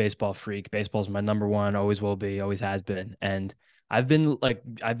 I'm a baseball freak. Baseball's my number one, always will be, always has been. And I've been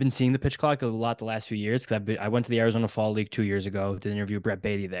seeing the pitch clock a lot the last few years because I went to the Arizona Fall League 2 years ago, did an interview with Brett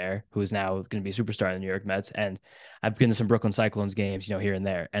Beatty there, who is now going to be a superstar in the New York Mets. And I've been to some Brooklyn Cyclones games, here and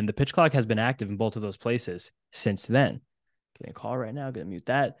there. And the pitch clock has been active in both of those places since then. Getting a call right now, gonna mute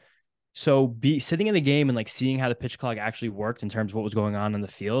that. So be sitting in the game and like seeing how the pitch clock actually worked in terms of what was going on the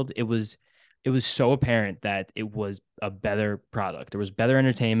field, it was so apparent that it was a better product. There was better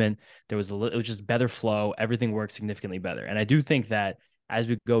entertainment. It was just better flow. Everything worked significantly better. And I do think that as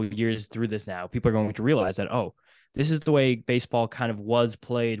we go years through this now, people are going to realize that, oh, this is the way baseball kind of was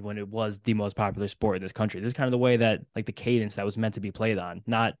played when it was the most popular sport in this country. This is kind of the way that like the cadence that was meant to be played on,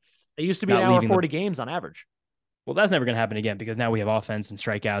 not It used to be an hour 40 games on average. Well, that's never going to happen again because now we have offense and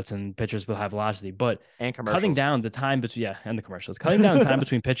strikeouts and pitchers will have velocity. But And cutting down the time between, and the commercials, cutting down the time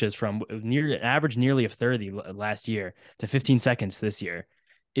between pitches from near an average nearly of 30 last year to 15 seconds this year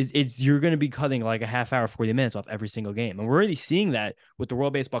you're going to be cutting like a half hour, 40 minutes off every single game. And we're already seeing that with the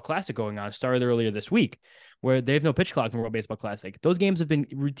World Baseball Classic going on. It started earlier this week where they have no pitch clock in the World Baseball Classic. Those games have been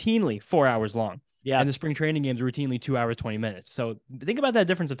routinely 4 hours long. Yeah. And the spring training games are routinely 2 hours, 20 minutes. So think about that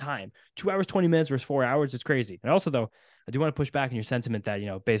difference of time. 2 hours, 20 minutes versus 4 hours. It's crazy. And also, though, I do want to push back on your sentiment that,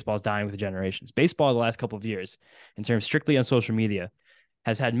 baseball's dying with the generations. Baseball the last couple of years, in terms strictly on social media,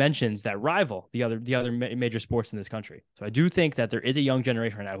 has had mentions that rival the other major sports in this country. So I do think that there is a young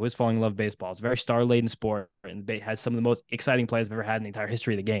generation right now who is falling in love with baseball. It's a very star-laden sport and has some of the most exciting plays I've ever had in the entire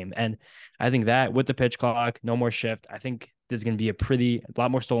history of the game. And I think that with the pitch clock, no more shift, I think this is going to be a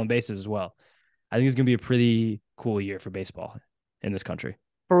lot more stolen bases as well. I think it's going to be a pretty cool year for baseball in this country.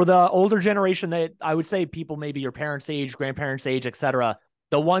 For the older generation, that I would say people maybe your parents' age, grandparents' age, etc.,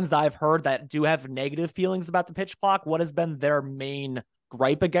 the ones that I've heard that do have negative feelings about the pitch clock, what has been their main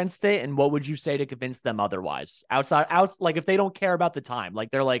gripe against it, and what would you say to convince them otherwise? Like if they don't care about the time,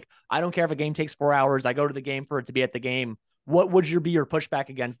 like they're like, I don't care if a game takes 4 hours, I go to the game for it to be at the game. What would be your pushback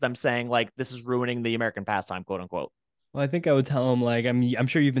against them saying like this is ruining the American pastime, quote unquote? Well, I think I would tell them like, I'm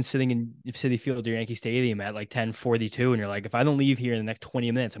sure you've been sitting in Citi Field or Yankee Stadium at like 10:42, and you're like, if I don't leave here in the next 20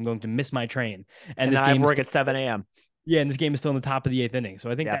 minutes, I'm going to miss my train. And this then I have game work at 7 a.m. Yeah, and this game is still in the top of the 8th inning.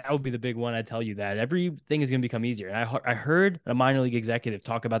 So I think Yeah. that would be the big one. I'd tell you that everything is going to become easier. And I heard a minor league executive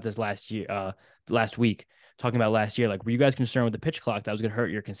talk about this last week, talking about last year. Like, were you guys concerned with the pitch clock that was going to hurt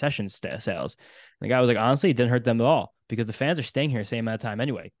your concession sales? And the guy was like, honestly, it didn't hurt them at all because the fans are staying here the same amount of time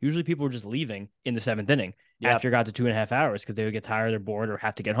anyway. Usually people were just leaving in the 7th inning after it got to 2.5 hours because they would get tired or bored or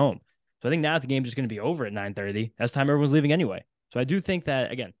have to get home. So I think now the game's just going to be over at 9:30. That's the time everyone's leaving anyway. So I do think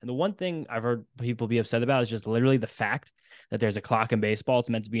that, again, and the one thing I've heard people be upset about is just literally the fact that there's a clock in baseball. It's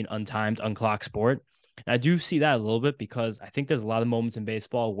meant to be an untimed, unclocked sport. And I do see that a little bit because I think there's a lot of moments in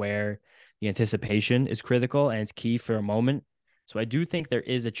baseball where the anticipation is critical and it's key for a moment. So I do think there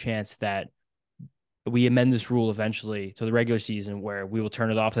is a chance that we amend this rule eventually to the regular season where we will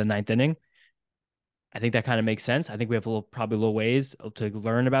turn it off in the 9th inning. I think that kind of makes sense. I think we have probably a little ways to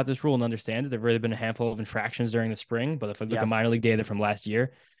learn about this rule and understand it. There've really been a handful of infractions during the spring, but if I look Yeah. at minor league data from last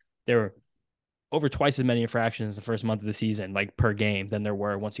year, there were over twice as many infractions the first month of the season, like per game, than there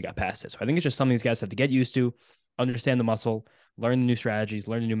were once you got past it. So I think it's just something these guys have to get used to, understand the muscle, learn the new strategies,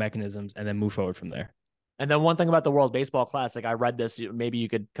 learn the new mechanisms, and then move forward from there. And then one thing about the World Baseball Classic, I read this. Maybe you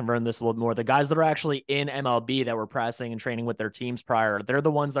could confirm this a little more. The guys that are actually in MLB that were pressing and training with their teams prior, they're the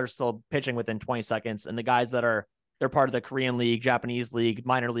ones that are still pitching within 20 seconds. And the guys that are they're part of the Korean League, Japanese League,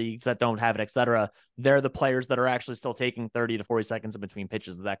 minor leagues that don't have it, etc. They're the players that are actually still taking 30 to 40 seconds in between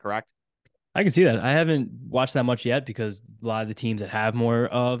pitches. Is that correct? I can see that. I haven't watched that much yet because a lot of the teams that have more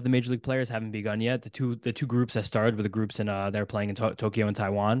of the major league players haven't begun yet. The two groups that started were the groups in they're playing in Tokyo and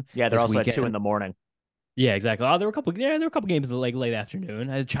Taiwan Yeah, they're this also at weekend. 2 in the morning. Yeah, exactly. Oh, there were a couple games in the late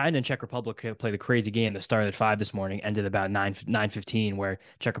afternoon. China and Czech Republic played a crazy game that started at 5 this morning, ended about 9:15, where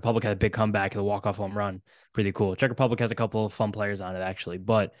Czech Republic had a big comeback and a walk-off home run. Pretty cool. Czech Republic has a couple of fun players on it actually,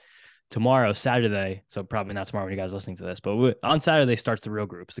 but tomorrow, Saturday, so probably not tomorrow when you guys are listening to this, but on Saturday starts the real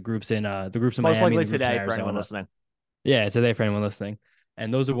groups. The groups in Most Miami, likely the groups in today for anyone Arizona. listening. Yeah, today for anyone listening.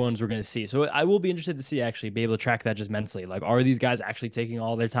 And those are ones we're going to see. So I will be interested to see actually be able to track that just mentally. Like, are these guys actually taking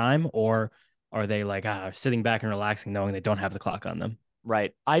all their time, or are they like sitting back and relaxing, knowing they don't have the clock on them?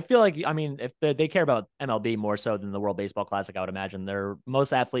 Right. I feel like, I mean, if they care about MLB more so than the World Baseball Classic, I would imagine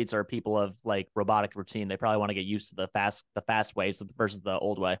most athletes are people of like robotic routine. They probably want to get used to the fast ways versus the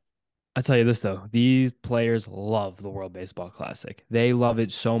old way. I'll tell you this though, these players love the World Baseball Classic. They love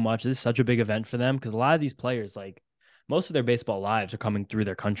it so much. This is such a big event for them because a lot of these players, like most of their baseball lives, are coming through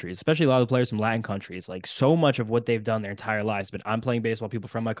their countries, especially a lot of the players from Latin countries. Like so much of what they've done their entire lives, but I'm playing baseball, people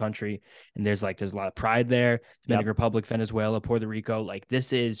from my country, and there's a lot of pride there. Dominican Yep. Republic, Venezuela, Puerto Rico, like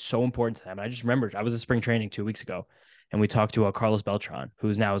this is so important to them. And I just remembered I was at spring training 2 weeks ago, and we talked to Carlos Beltran,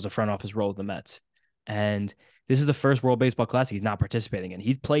 who's now is a front office role with the Mets, and this is the first World Baseball Classic he's not participating in.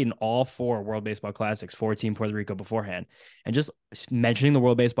 He's played in all four World Baseball Classics for Team Puerto Rico beforehand. And just mentioning the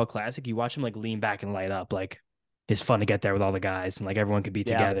World Baseball Classic, you watch him like lean back and light up. Like it's fun to get there with all the guys and like everyone could be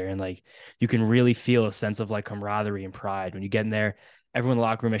Yeah. together. And like you can really feel a sense of like camaraderie and pride when you get in there. Everyone in the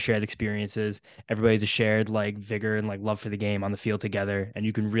locker room has shared experiences. Everybody's a shared like vigor and like love for the game on the field together. And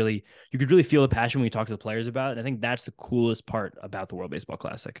you could really feel the passion when you talk to the players about it. And I think that's the coolest part about the World Baseball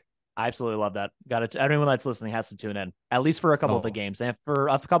Classic. I absolutely love that. Got it. Everyone that's listening has to tune in at least for a couple of the Oh, games. And for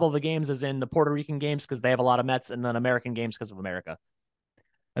a couple of the games, is in the Puerto Rican games because they have a lot of Mets, and then American games because of America.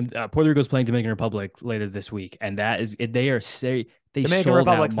 and Puerto Rico's playing Dominican Republic later this week, and that is they are say they Dominican sold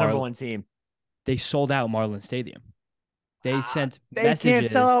out Republic's number one team. They sold out Marlin Stadium. They sent They can't sell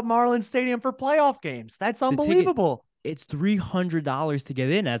messages. out Marlins Stadium for playoff games. That's The ticket unbelievable. it's $300 to get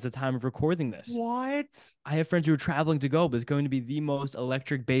in as the time of recording this. What? I have friends who are traveling to go, but it's going to be the most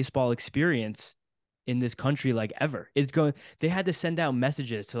electric baseball experience in this country like ever. They had to send out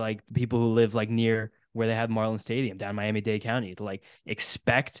messages to like people who live like near where they have Marlin Stadium down Miami-Dade County to like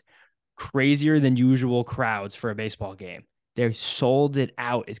expect crazier than usual crowds for a baseball game. They sold it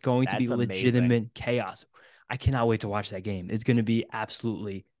out. It's going to be That's amazing. legitimate chaos. I cannot wait to watch that game. It's going to be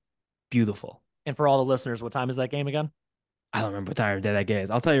absolutely beautiful. And for all the listeners, what time is that game again? I don't remember what time of day that game is.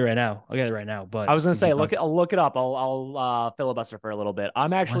 I'll tell you right now. I'll get it right now. But I was gonna you say, keep going. I'll look it up. I'll filibuster for a little bit. I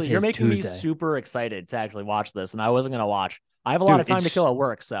want to say You're it's making me Tuesday. super excited to actually watch this, and I wasn't gonna watch. I have a lot Dude, of time to kill at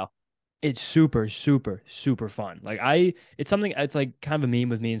work, so it's super, super, super fun. It's something. It's like kind of a meme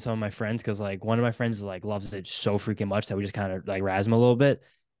with me and some of my friends because like one of my friends like loves it so freaking much that we just kind of like razz him a little bit.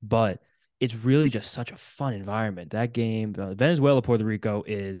 But it's really just such a fun environment. That game, Venezuela Puerto Rico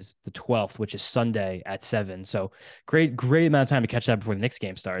is the 12th, which is Sunday at 7. So great amount of time to catch that before the next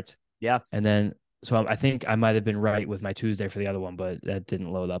game starts. yeah, And then so I think I might have been right with my Tuesday for the other one, but that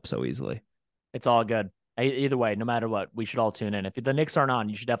didn't load up so easily. it's all good. Either way, no matter what, we should all tune in. If the Knicks aren't on,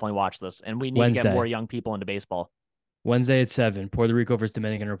 you should definitely watch this, and we need to get more Wednesday. young people into baseball. Wednesday at 7, Puerto Rico versus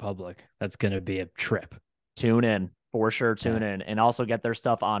Dominican Republic. That's gonna be a trip. Tune in for sure. Tune Yeah. in, and also get their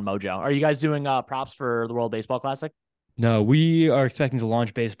stuff on Mojo. Are you guys doing props for the World Baseball Classic? No, we are expecting to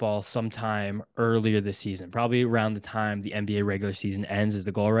launch baseball sometime earlier this season, probably around the time the NBA regular season ends is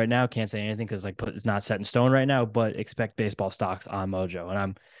the goal right now. Can't say anything because it's not set in stone right now, but expect baseball stocks on Mojo.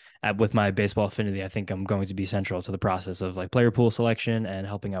 And with my baseball affinity, I think I'm going to be central to the process of like player pool selection and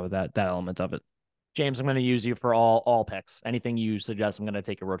helping out with that element of it. James, I'm going to use you for all picks. Anything you suggest, I'm going to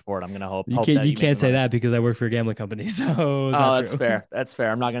take your word for it. I'm going to hope You can't that you you make can't me say money. that because I work for a gambling company, so it's Oh, not that's true. fair. That's fair.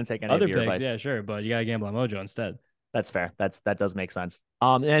 I'm not going to take any Other of your picks, advice. yeah, sure, but you gotta gamble on Mojo instead. That's fair. That does make sense.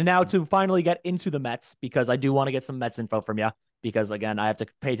 And now to finally get into the Mets, because I do want to get some Mets info from you, because again, I have to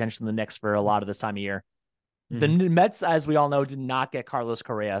pay attention to the Knicks for a lot of this time of year. The Mets, as we all know, did not get Carlos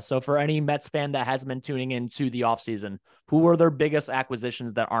Correa. So for any Mets fan that hasn't been tuning into the offseason, who are their biggest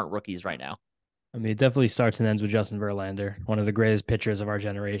acquisitions that aren't rookies right now? I mean, it definitely starts and ends with Justin Verlander, one of the greatest pitchers of our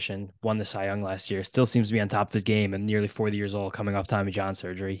generation. Won the Cy Young last year. Still seems to be on top of his game and nearly 40 years old, coming off Tommy John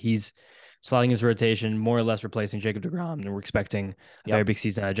surgery. He's sliding his rotation, more or less replacing Jacob DeGrom, and we're expecting a very big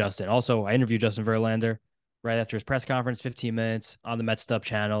season out of Justin. Also, I interviewed Justin Verlander right after his press conference, 15 minutes on the Mets Up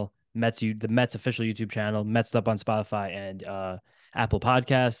channel, the Mets official YouTube channel, Mets Up on Spotify and Apple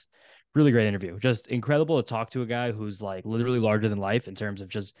Podcasts. Really great interview. Just incredible to talk to a guy who's like literally larger than life in terms of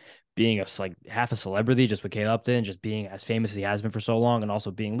just being like half a celebrity, just with Kate Upton, just being as famous as he has been for so long, and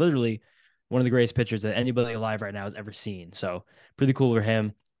also being literally one of the greatest pitchers that anybody alive right now has ever seen. So pretty cool for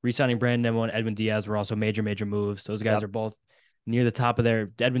him. Re-signing Brandon Nimmo and Edwin Diaz were also major moves. Those guys are both near the top of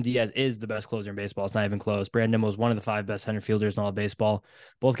their. Edwin Diaz is the best closer in baseball. It's not even close. Brandon Nimmo is one of the 5 best center fielders in all of baseball.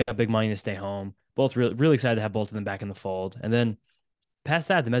 Both got big money to stay home. Both really excited to have both of them back in the fold. And then past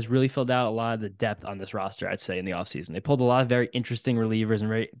that, the Mets really filled out a lot of the depth on this roster, I'd say, in the offseason. They pulled a lot of very interesting relievers and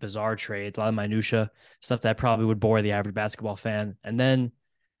very bizarre trades, a lot of minutia, stuff that probably would bore the average basketball fan. And then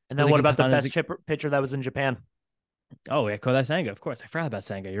what about the best pitcher that was in Japan? Oh, yeah, Kodai Senga, of course. I forgot about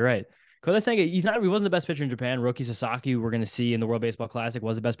Senga. You're right. Kodai Senga, he wasn't the best pitcher in Japan. Roki Sasaki, we're going to see in the World Baseball Classic,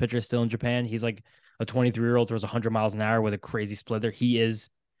 was the best pitcher still in Japan. He's like a 23-year-old, throws 100 miles an hour with a crazy splitter. He is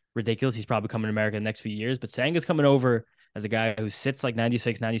ridiculous. He's probably coming to America in the next few years, but Senga's coming over as a guy who sits like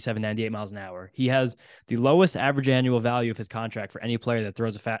 96, 97, 98 miles an hour. He has the lowest average annual value of his contract for any player that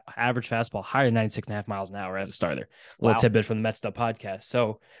throws a average fastball higher than 96.5 miles an hour as a starter. Little tidbit from the Mets Up podcast.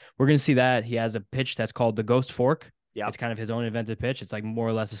 So we're going to see that. He has a pitch that's called the Ghost Fork. Yeah, it's kind of his own invented pitch. It's like more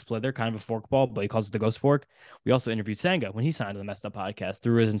or less a splitter, kind of a forkball, but he calls it the Ghost Fork. We also interviewed Senga when he signed to the Mets Up podcast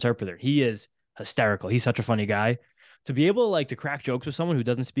through his interpreter. He is hysterical. He's such a funny guy. To be able to crack jokes with someone who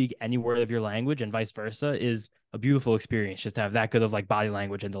doesn't speak any word of your language and vice versa is a beautiful experience, just to have that good of body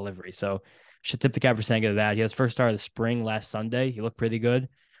language and delivery. So should tip the cap for Senga to that. He has first start of the spring last Sunday. He looked pretty good.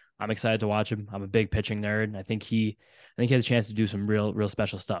 I'm excited to watch him. I'm a big pitching nerd. I think he has a chance to do some real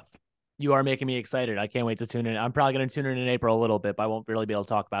special stuff. You are making me excited. I can't wait to tune in. I'm probably going to tune in April a little bit, but I won't really be able to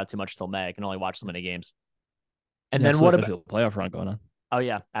talk about it too much till May. I can only watch so many games. And then what about the playoff run going on? Oh,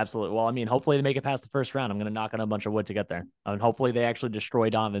 yeah, absolutely. Well, I mean, hopefully they make it past the first round. I'm going to knock on a bunch of wood to get there. And hopefully they actually destroy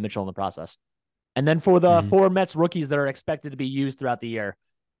Donovan Mitchell in the process. And then for the 4 Mets rookies that are expected to be used throughout the year,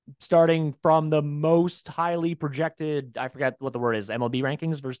 starting from the most highly projected, I forget what the word is, MLB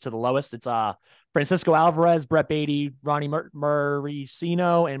rankings versus to the lowest. It's Francisco Alvarez, Brett Beatty, Ronnie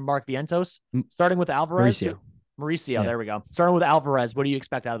Mauricio, and Mark Vientos. Starting with Alvarez. Mauricio, yeah. There we go. Starting with Alvarez, what do you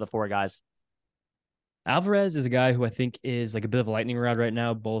expect out of the 4 guys? Alvarez is a guy who I think is like a bit of a lightning rod right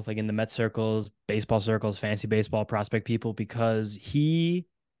now, both in the Mets circles, baseball circles, fantasy baseball prospect people, because he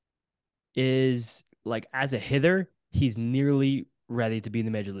is as a hitter, he's nearly ready to be in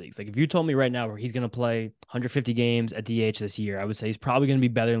the major leagues. If you told me right now where he's going to play 150 games at DH this year, I would say he's probably going to be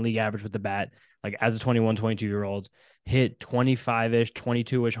better than league average with the bat. As a 21, 22-year-old, hit 25-ish,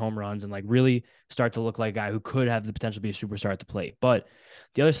 22-ish home runs and really start to look like a guy who could have the potential to be a superstar at the plate. But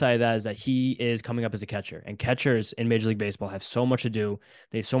the other side of that is that he is coming up as a catcher, and catchers in Major League Baseball have so much to do.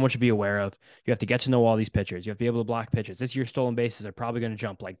 They have so much to be aware of. You have to get to know all these pitchers. You have to be able to block pitches. This year, stolen bases are probably going to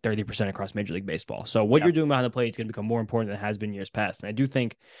jump 30% across Major League Baseball. So what you're doing behind the plate is going to become more important than it has been years past. And I do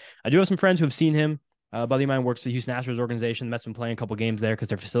have some friends who have seen him. A buddy of mine works for the Houston Astros organization. The Mets been playing a couple games there because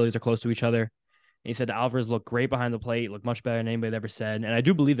their facilities are close to each other. And he said that Alvarez looked great behind the plate, looked much better than anybody had ever said. And I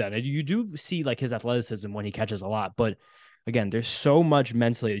do believe that. You do see his athleticism when he catches a lot. But again, there's so much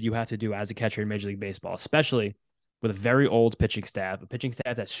mentally that you have to do as a catcher in Major League Baseball, especially with a very old pitching staff, a pitching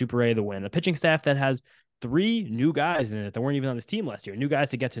staff that's super ready to win, a pitching staff that has 3 new guys in it that weren't even on this team last year, new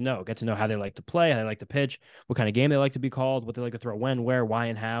guys to get to know how they like to play, how they like to pitch, what kind of game they like to be called, what they like to throw when, where, why,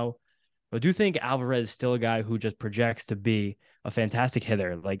 and how. But I do think Alvarez is still a guy who just projects to be a fantastic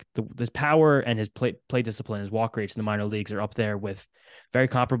hitter. His power and his play discipline, his walk rates in the minor leagues are up there with very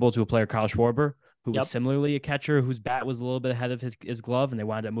comparable to a player, Kyle Schwarber, who was similarly a catcher whose bat was a little bit ahead of his glove, and they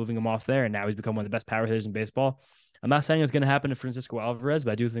wound up moving him off there, and now he's become one of the best power hitters in baseball. I'm not saying it's going to happen to Francisco Alvarez,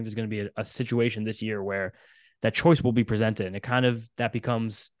 but I do think there's going to be a situation this year where that choice will be presented, and that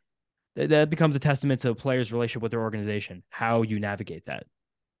becomes a testament to a player's relationship with their organization, how you navigate that.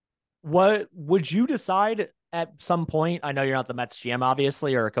 What would you decide at some point? I know you're not the Mets GM,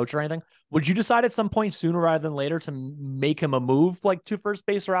 obviously, or a coach or anything. Would you decide at some point sooner rather than later to make him a move to first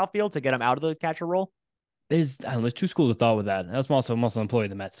base or outfield to get him out of the catcher role? There's 2 schools of thought with that. I'm also an employee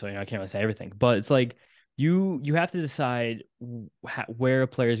of the Mets, so I can't really say everything. But it's you have to decide where a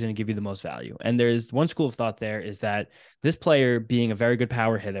player is going to give you the most value. And there's one school of thought there is that this player being a very good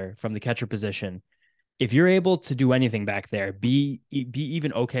power hitter from the catcher position if you're able to do anything back there, be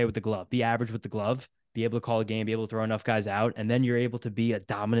even okay with the glove, be average with the glove, be able to call a game, be able to throw enough guys out, and then you're able to be a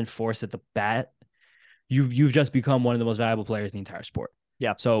dominant force at the bat, you've just become one of the most valuable players in the entire sport.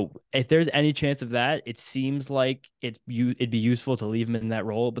 Yeah. So if there's any chance of that, it seems like it'd be useful to leave him in that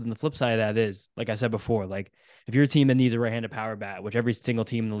role. But then the flip side of that is, like I said before, like if you're a team that needs a right-handed power bat, which every single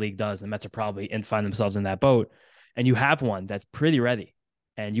team in the league does, and the Mets are probably and find themselves in that boat, and you have one that's pretty ready,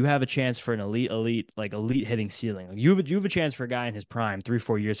 and you have a chance for an elite hitting ceiling. Like you have a chance for a guy in his prime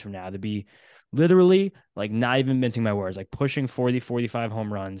 3-4 years from now to be literally, like, not even mincing my words, like pushing 40, 45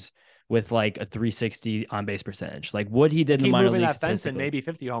 home runs with like a 360 on base percentage. Like what he did in the Keep minor moving leagues that fence and statistically. maybe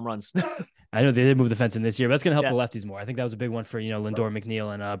 50 home runs. I know they did move the fence in this year, but that's going to help Yeah. the lefties more. I think that was a big one for, Lindor,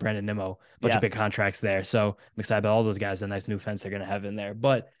 McNeil, and Brandon Nimmo. Bunch Yeah. of big contracts there. So I'm excited about all those guys, a nice new fence they're going to have in there.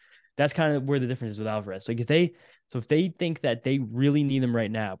 But that's kind of where the difference is with Alvarez. Like if they think that they really need him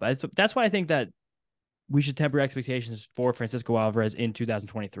right now, but that's why I think that we should temper expectations for Francisco Alvarez in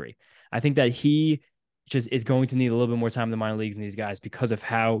 2023. I think that he just is going to need a little bit more time in the minor leagues than these guys because of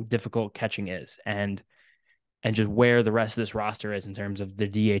how difficult catching is and just where the rest of this roster is in terms of the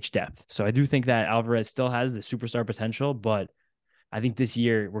DH depth. So I do think that Alvarez still has the superstar potential, but I think this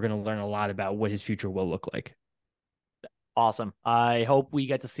year we're going to learn a lot about what his future will look like. Awesome. I hope we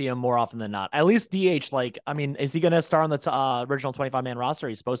get to see him more often than not. At least DH, like, I mean, is he going to start on the original 25-man roster?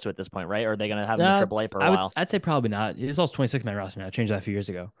 He's supposed to at this point, right? Or are they going to have him in AAA for a while? I'd say probably not. He's also 26-man roster now. I changed that a few years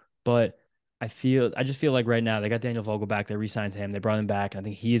ago. But I just feel like right now they got Daniel Vogel back. They re-signed him. They brought him back. I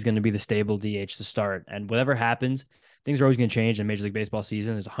think he's going to be the stable DH to start. And whatever happens, things are always going to change in Major League Baseball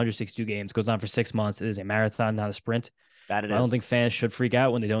season. There's 162 games, goes on for 6 months. It is a marathon, not a sprint. That it I is. don't think fans should freak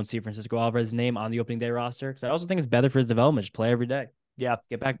out when they don't see Francisco Alvarez's name on the opening day roster, because I also think it's better for his development. Just play every day. Yeah.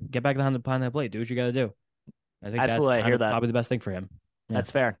 Get back behind that plate. Do what you got to do. I think Absolutely, that's I hear that. probably the best thing for him. Yeah.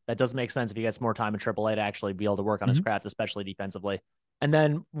 That's fair. That does make sense if he gets more time in AAA to actually be able to work on his craft, especially defensively. And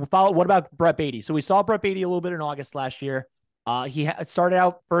then what about Brett Baty? So we saw Brett Baty a little bit in August last year. He started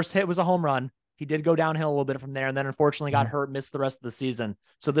out, first hit was a home run. He did go downhill a little bit from there, and then unfortunately got hurt, missed the rest of the season.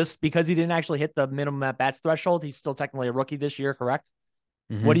 So because he didn't actually hit the minimum at bats threshold, he's still technically a rookie this year, correct?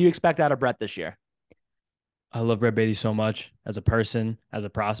 What do you expect out of Brett this year? I love Brett Baty so much as a person, as a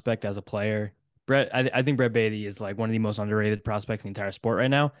prospect, as a player. I think Brett Baty is like one of the most underrated prospects in the entire sport right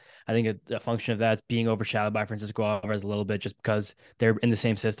now. I think a function of that is being overshadowed by Francisco Alvarez a little bit, just because they're in the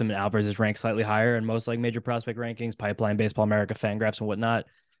same system and Alvarez is ranked slightly higher in most like major prospect rankings, Pipeline, Baseball America, Fangraphs, and whatnot.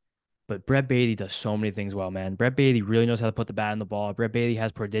 But Brett Baty does so many things well, man. Brett Baty really knows how to put the bat in the ball. Brett Baty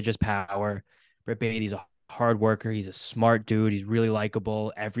has prodigious power. Brett Baty's a hard worker. He's a smart dude. He's really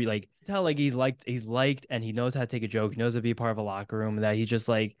likable. Tell like he's liked, and he knows how to take a joke. He knows how to be a part of a locker room. That he's just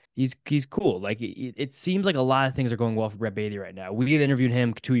like he's cool. Like it seems like a lot of things are going well for Brett Baty right now. We interviewed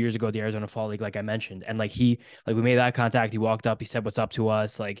him 2 years ago at the Arizona Fall League, like I mentioned, and we made that contact. He walked up. He said, "What's up?" to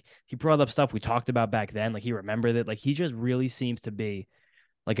us. Like he brought up stuff we talked about back then. Like he remembered it. Like he just really seems to be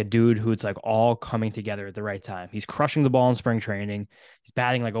like a dude who it's like all coming together at the right time. He's crushing the ball in spring training. He's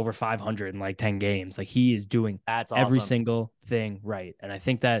batting like over 500 in like 10 games. Like he is doing every single thing right. And I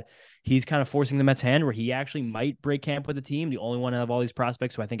think that he's kind of forcing the Mets' hand where he actually might break camp with the team, the only one out of all these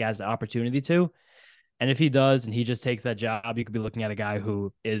prospects who I think has the opportunity to. And if he does, and he just takes that job, you could be looking at a guy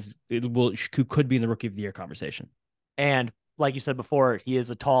who could be in the Rookie of the Year conversation. And like you said before, he is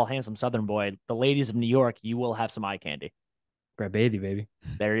a tall, handsome Southern boy. The ladies of New York, you will have some eye candy. Brett Baty, baby.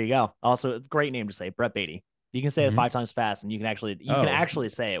 There you go. Also, great name to say, Brett Baty. You can say it 5 times fast, and you can actually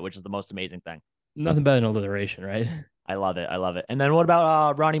say it, which is the most amazing thing. Nothing better than alliteration, right? I love it. I love it. And then what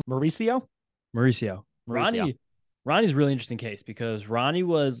about Ronnie Mauricio? Ronnie's a really interesting case because Ronnie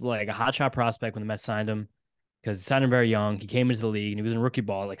was like a hotshot prospect when the Mets signed him because he signed him very young. He came into the league and he was in rookie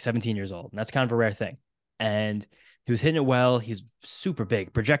ball at like 17 years old. And that's kind of a rare thing. And he was hitting it well. He's super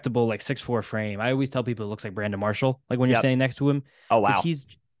big, projectable, like 6'4" frame. I always tell people it looks like Brandon Marshall, like when you're standing next to him. Oh, wow. He's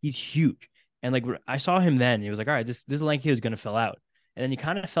huge. And like I saw him then, and he was like, all right, this length here is going to fill out. And then he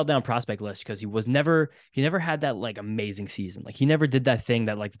kind of fell down prospect list because he never had that like amazing season. Like he never did that thing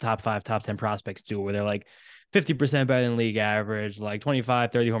that like the top 5, top 10 prospects do where they're like 50% better than league average, like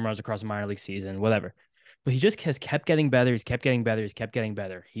 25, 30 home runs across a minor league season, whatever. But he just has kept getting better. He's kept getting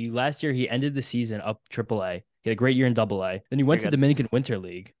better. Last year, he ended the season up AAA. He had a great year in AA. Then he went to the Dominican Winter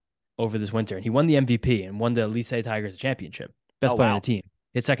League over this winter, and he won the MVP and won the Licey Tigers championship. Best player on the team.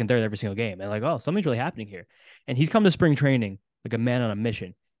 Hit second, third every single game. And like, oh, something's really happening here. And he's come to spring training like a man on a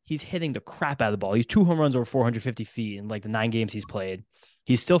mission. He's hitting the crap out of the ball. He's 2 home runs over 450 feet in like the 9 games he's played.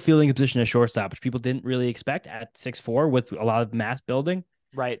 He's still fielding a position as shortstop, which people didn't really expect at 6'4" with a lot of mass building.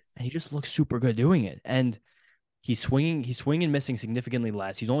 Right. And he just looks super good doing it. And He's swinging and missing significantly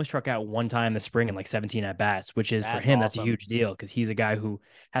less. He's only struck out one time this spring in like 17 at bats, which is for That's him, that's a awesome. huge deal because he's a guy who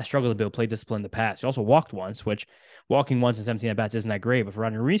has struggled to build play discipline in the past. He also walked once, which walking once in 17 at bats isn't that great. But for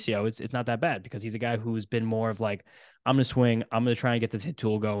Ronnie Mauricio, it's not that bad because he's a guy who's been more of like, I'm gonna swing, I'm gonna try and get this hit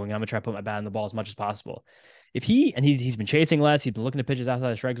tool going, I'm gonna try to put my bat in the ball as much as possible. If he and he's been chasing less, he's been looking at pitches outside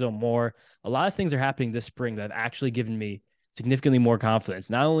the strike zone more. A lot of things are happening this spring that have actually given me significantly more confidence,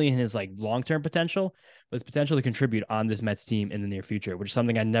 not only in his like long-term potential, but his potential to contribute on this Mets team in the near future, which is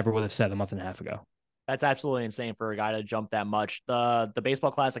something I never would have said a month and a half ago. That's absolutely insane for a guy to jump that much. The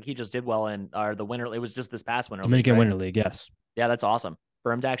baseball classic he just did well in, or the winter, it was just this past winter league, Dominican right? Winter League, yes. Yeah, that's awesome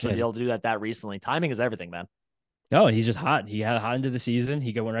for him to actually Yeah. be able to do that recently. Timing is everything, man. No, and he's just hot. He had hot into the season.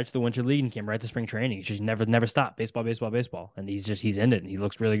 He went right to the Winter League and came right to spring training. He just never stopped. Baseball, baseball, baseball. And he's in it and he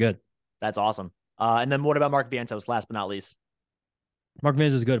looks really good. That's awesome. And then what about Mark Vientos, last but not least? Mark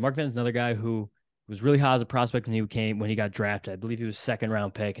Vans is good. Mark Vans is another guy who was really hot as a prospect when he got drafted. I believe he was second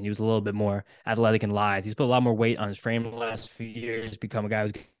round pick and he was a little bit more athletic and lithe. He's put a lot more weight on his frame the last few years, become a guy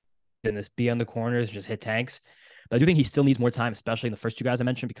who's going to be on the corners, just hit tanks. But I do think he still needs more time, especially in the first two guys I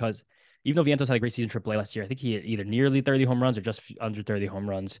mentioned, because even though Vientos had a great season AAA last year, I think he had either nearly 30 home runs or just under 30 home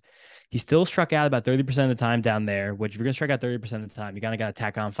runs. He still struck out about 30% of the time down there, which if you're going to strike out 30% of the time, you kind of got to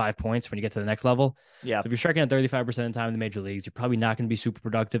tack on 5 points when you get to the next level. Yeah. So if you're striking out 35% of the time in the major leagues, you're probably not going to be super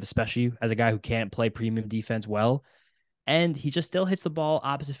productive, especially as a guy who can't play premium defense well. And he just still hits the ball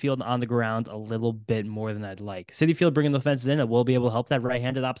opposite field and on the ground a little bit more than I'd like. Citi Field bringing the fences in, it will be able to help that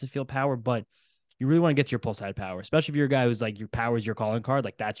right-handed opposite field power, but you really want to get to your pull side power, especially if you're a guy who's like your power is your calling card,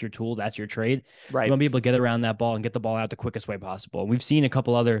 like that's your tool, that's your trade. Right. You want to be able to get around that ball and get the ball out the quickest way possible. We've seen a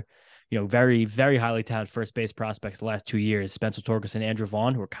couple other, very, very highly touted first base prospects the last 2 years, Spencer Torkelson and Andrew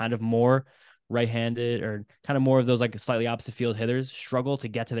Vaughn, who are kind of more right-handed or kind of more of those like slightly opposite field hitters, struggle to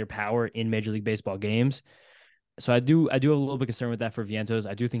get to their power in Major League Baseball games. So I do have a little bit of concern with that for Vientos.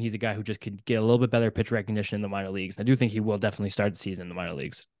 I do think he's a guy who just could get a little bit better pitch recognition in the minor leagues. I do think he will definitely start the season in the minor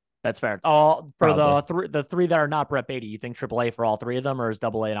leagues. That's fair. Oh, for Probably. the three that are not Brett Beatty, you think AAA for all three of them, or is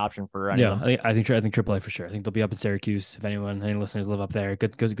AA an option for any of them? I think AAA for sure. I think they'll be up in Syracuse. If any listeners live up there,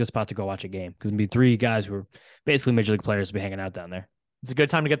 good spot to go watch a game because it'll be three guys who are basically major league players to be hanging out down there. It's a good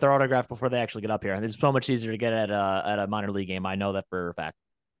time to get their autograph before they actually get up here. It's so much easier to get at a minor league game. I know that for a fact.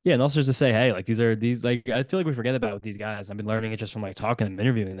 Yeah, and also just to say, hey, like these like I feel like we forget about these guys. I've been learning it just from like talking and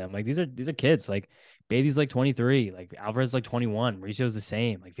interviewing them. Like these are kids. Like Beatty's like 23, like Alvarez like 21, Mauricio's the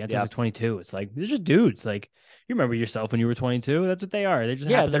same, like Vientos like 22. It's like they're just dudes. Like you remember yourself when you were 22. That's what they are. They just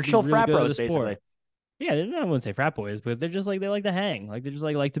they're chill really frat good at bros the sport. basically. Yeah, I wouldn't say frat boys, but they're just like they like to hang. Like they just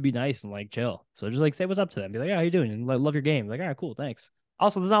like to be nice and like chill. So just like say what's up to them. Be like, yeah, how you doing? And like, love your game. Like, all right, cool, thanks.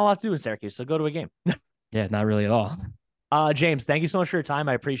 Also, there's not a lot to do in Syracuse, so go to a game. Yeah, not really at all. James, thank you so much for your time.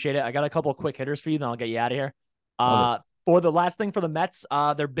 I appreciate it. I got a couple of quick hitters for you, then I'll get you out of here. For the last thing for the Mets,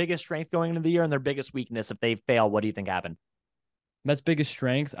 their biggest strength going into the year and their biggest weakness if they fail, what do you think happened? Mets' biggest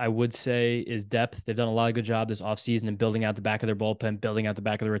strength, I would say, is depth. They've done a lot of good job this offseason in building out the back of their bullpen, building out the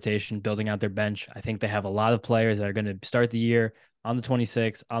back of the rotation, building out their bench. I think they have a lot of players that are going to start the year on the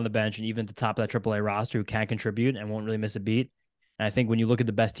 26, on the bench, and even at the top of that AAA roster who can contribute and won't really miss a beat. And I think when you look at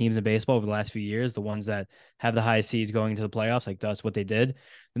the best teams in baseball over the last few years, the ones that have the highest seeds going into the playoffs, like that's what they did.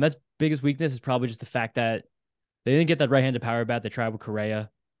 The Mets' biggest weakness is probably just the fact that they didn't get that right-handed power bat. They tried with Correa.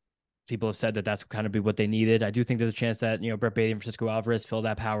 People have said that that's kind of be what they needed. I do think there's a chance that, Brett Beatty and Francisco Alvarez fill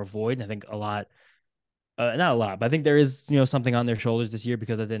that power void. And I think not a lot, but I think there is, something on their shoulders this year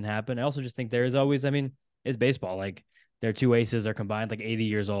because that didn't happen. I also just think there is always, it's baseball. Like their two aces are combined like 80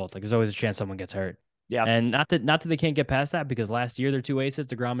 years old. Like there's always a chance someone gets hurt. Yeah. And not that they can't get past that because last year their two aces,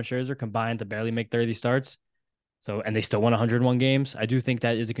 DeGrom and Scherzer, combined to barely make 30 starts. So, and they still won 101 games. I do think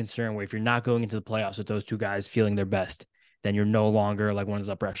that is a concern where if you're not going into the playoffs with those two guys feeling their best, then you're no longer like one of those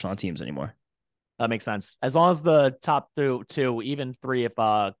upper echelon teams anymore. That makes sense. As long as the top two, even three, if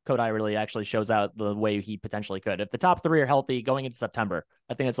Kodai really actually shows out the way he potentially could. If the top three are healthy going into September,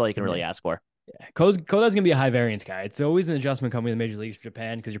 I think that's all you can really ask for. Yeah. Kodai's going to be a high variance guy. It's always an adjustment coming in the major leagues for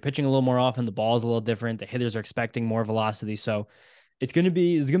Japan because you're pitching a little more often. The ball is a little different. The hitters are expecting more velocity. So there's going to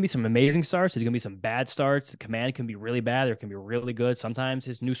be some amazing starts. There's going to be some bad starts. The command can be really bad. Or it can be really good. Sometimes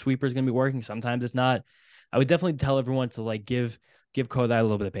his new sweeper is going to be working. Sometimes it's not. I would definitely tell everyone to like give Kodai a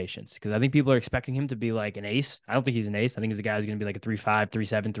little bit of patience because I think people are expecting him to be like an ace. I don't think he's an ace. I think he's a guy who's going to be like a 3.5,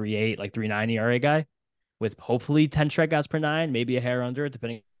 3.7, 3.8, like 3.9 ERA guy with hopefully 10 strikeouts per nine, maybe a hair under it,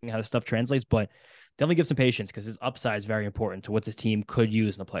 depending on how the stuff translates. But definitely give some patience because his upside is very important to what this team could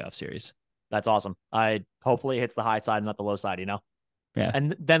use in the playoff series. That's awesome. I hopefully hits the high side, not the low side, Yeah.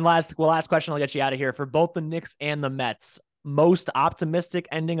 And then last question, I'll get you out of here. For both the Knicks and the Mets, most optimistic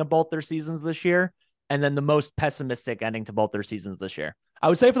ending of both their seasons this year, and then the most pessimistic ending to both their seasons this year. I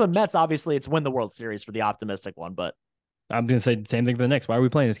would say for the Mets, obviously, it's win the World Series for the optimistic one, but I'm gonna say the same thing for the Knicks. Why are we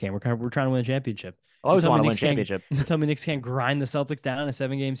playing this game? We're trying to win a championship. I always want to win championship. You tell me Knicks can't grind the Celtics down in a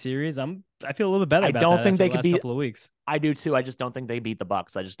 7-game series. I feel a little bit better I about don't that think after they the could last beat. couple of weeks. I do too. I just don't think they beat the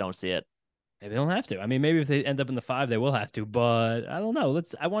Bucks. I just don't see it. They don't have to. I mean, maybe if they end up in the 5, they will have to. But I don't know.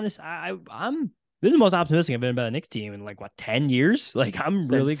 I want to. I'm. This is the most optimistic I've been about a Knicks team in like what 10 years. Like I'm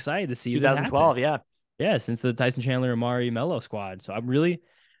really excited to see 2012. Yeah, since the Tyson Chandler, Amari Melo squad. So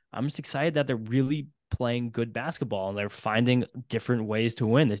I'm just excited that they're really playing good basketball and they're finding different ways to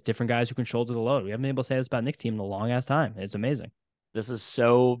win. There's different guys who can shoulder the load. We haven't been able to say this about Knicks team in a long ass time. It's amazing. This is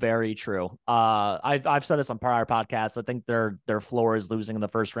so very true. I've said this on prior podcasts. I think their floor is losing in the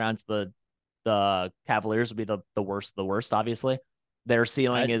first round. The Cavaliers would be the worst of the worst, obviously. Their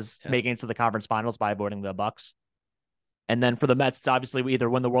ceiling is making it to the conference finals by avoiding the Bucks. And then for the Mets, obviously we either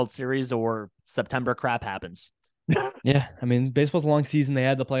win the World Series or September crap happens. Yeah, I mean, baseball's a long season. They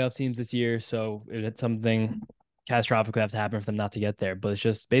had the playoff teams this year, so it had something catastrophic would have to happen for them not to get there. But it's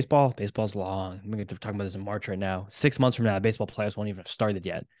just baseball. Baseball's long. I'm going to talk about this in March right now. 6 months from now, baseball playoffs won't even have started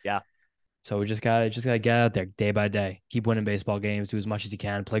yet. Yeah. So we just gotta get out there day by day, keep winning baseball games, do as much as you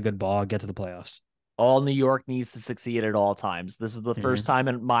can, play good ball, get to the playoffs. All New York needs to succeed at all times. This is the first time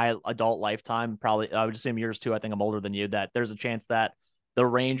in my adult lifetime, probably I would assume yours too. I think I'm older than you. That there's a chance that the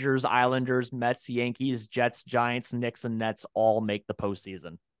Rangers, Islanders, Mets, Yankees, Jets, Giants, Knicks, and Nets all make the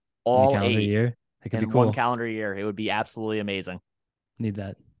postseason. All 8 year. It could in be cool. one calendar year. It would be absolutely amazing. Need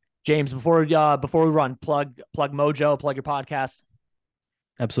that. James, before we run, plug Mojo, plug your podcast.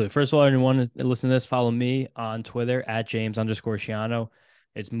 Absolutely. First of all, anyone listen to this, follow me on Twitter at James_Shiano.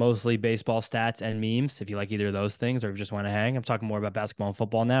 It's mostly baseball stats and memes if you like either of those things or if you just want to hang. I'm talking more about basketball and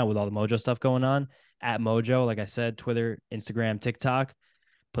football now with all the Mojo stuff going on. At Mojo, like I said, Twitter, Instagram, TikTok,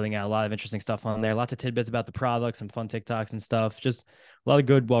 putting out a lot of interesting stuff on there. Lots of tidbits about the products, some fun TikToks and stuff. Just a lot of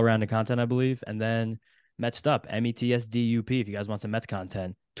good, well-rounded content, I believe. And then Metsed Up, METSDUP, if you guys want some Mets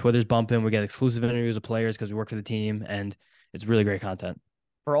content. Twitter's bumping. We get exclusive interviews with players because we work for the team, and it's really great content.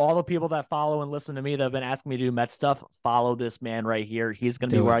 For all the people that follow and listen to me that have been asking me to do Met stuff, follow this man right here. He's going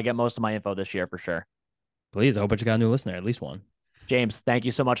to be where I get most of my info this year for sure. Please. I hope you got a new listener, at least one. James, thank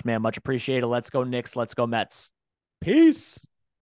you so much, man. Much appreciated. Let's go Knicks. Let's go Mets. Peace.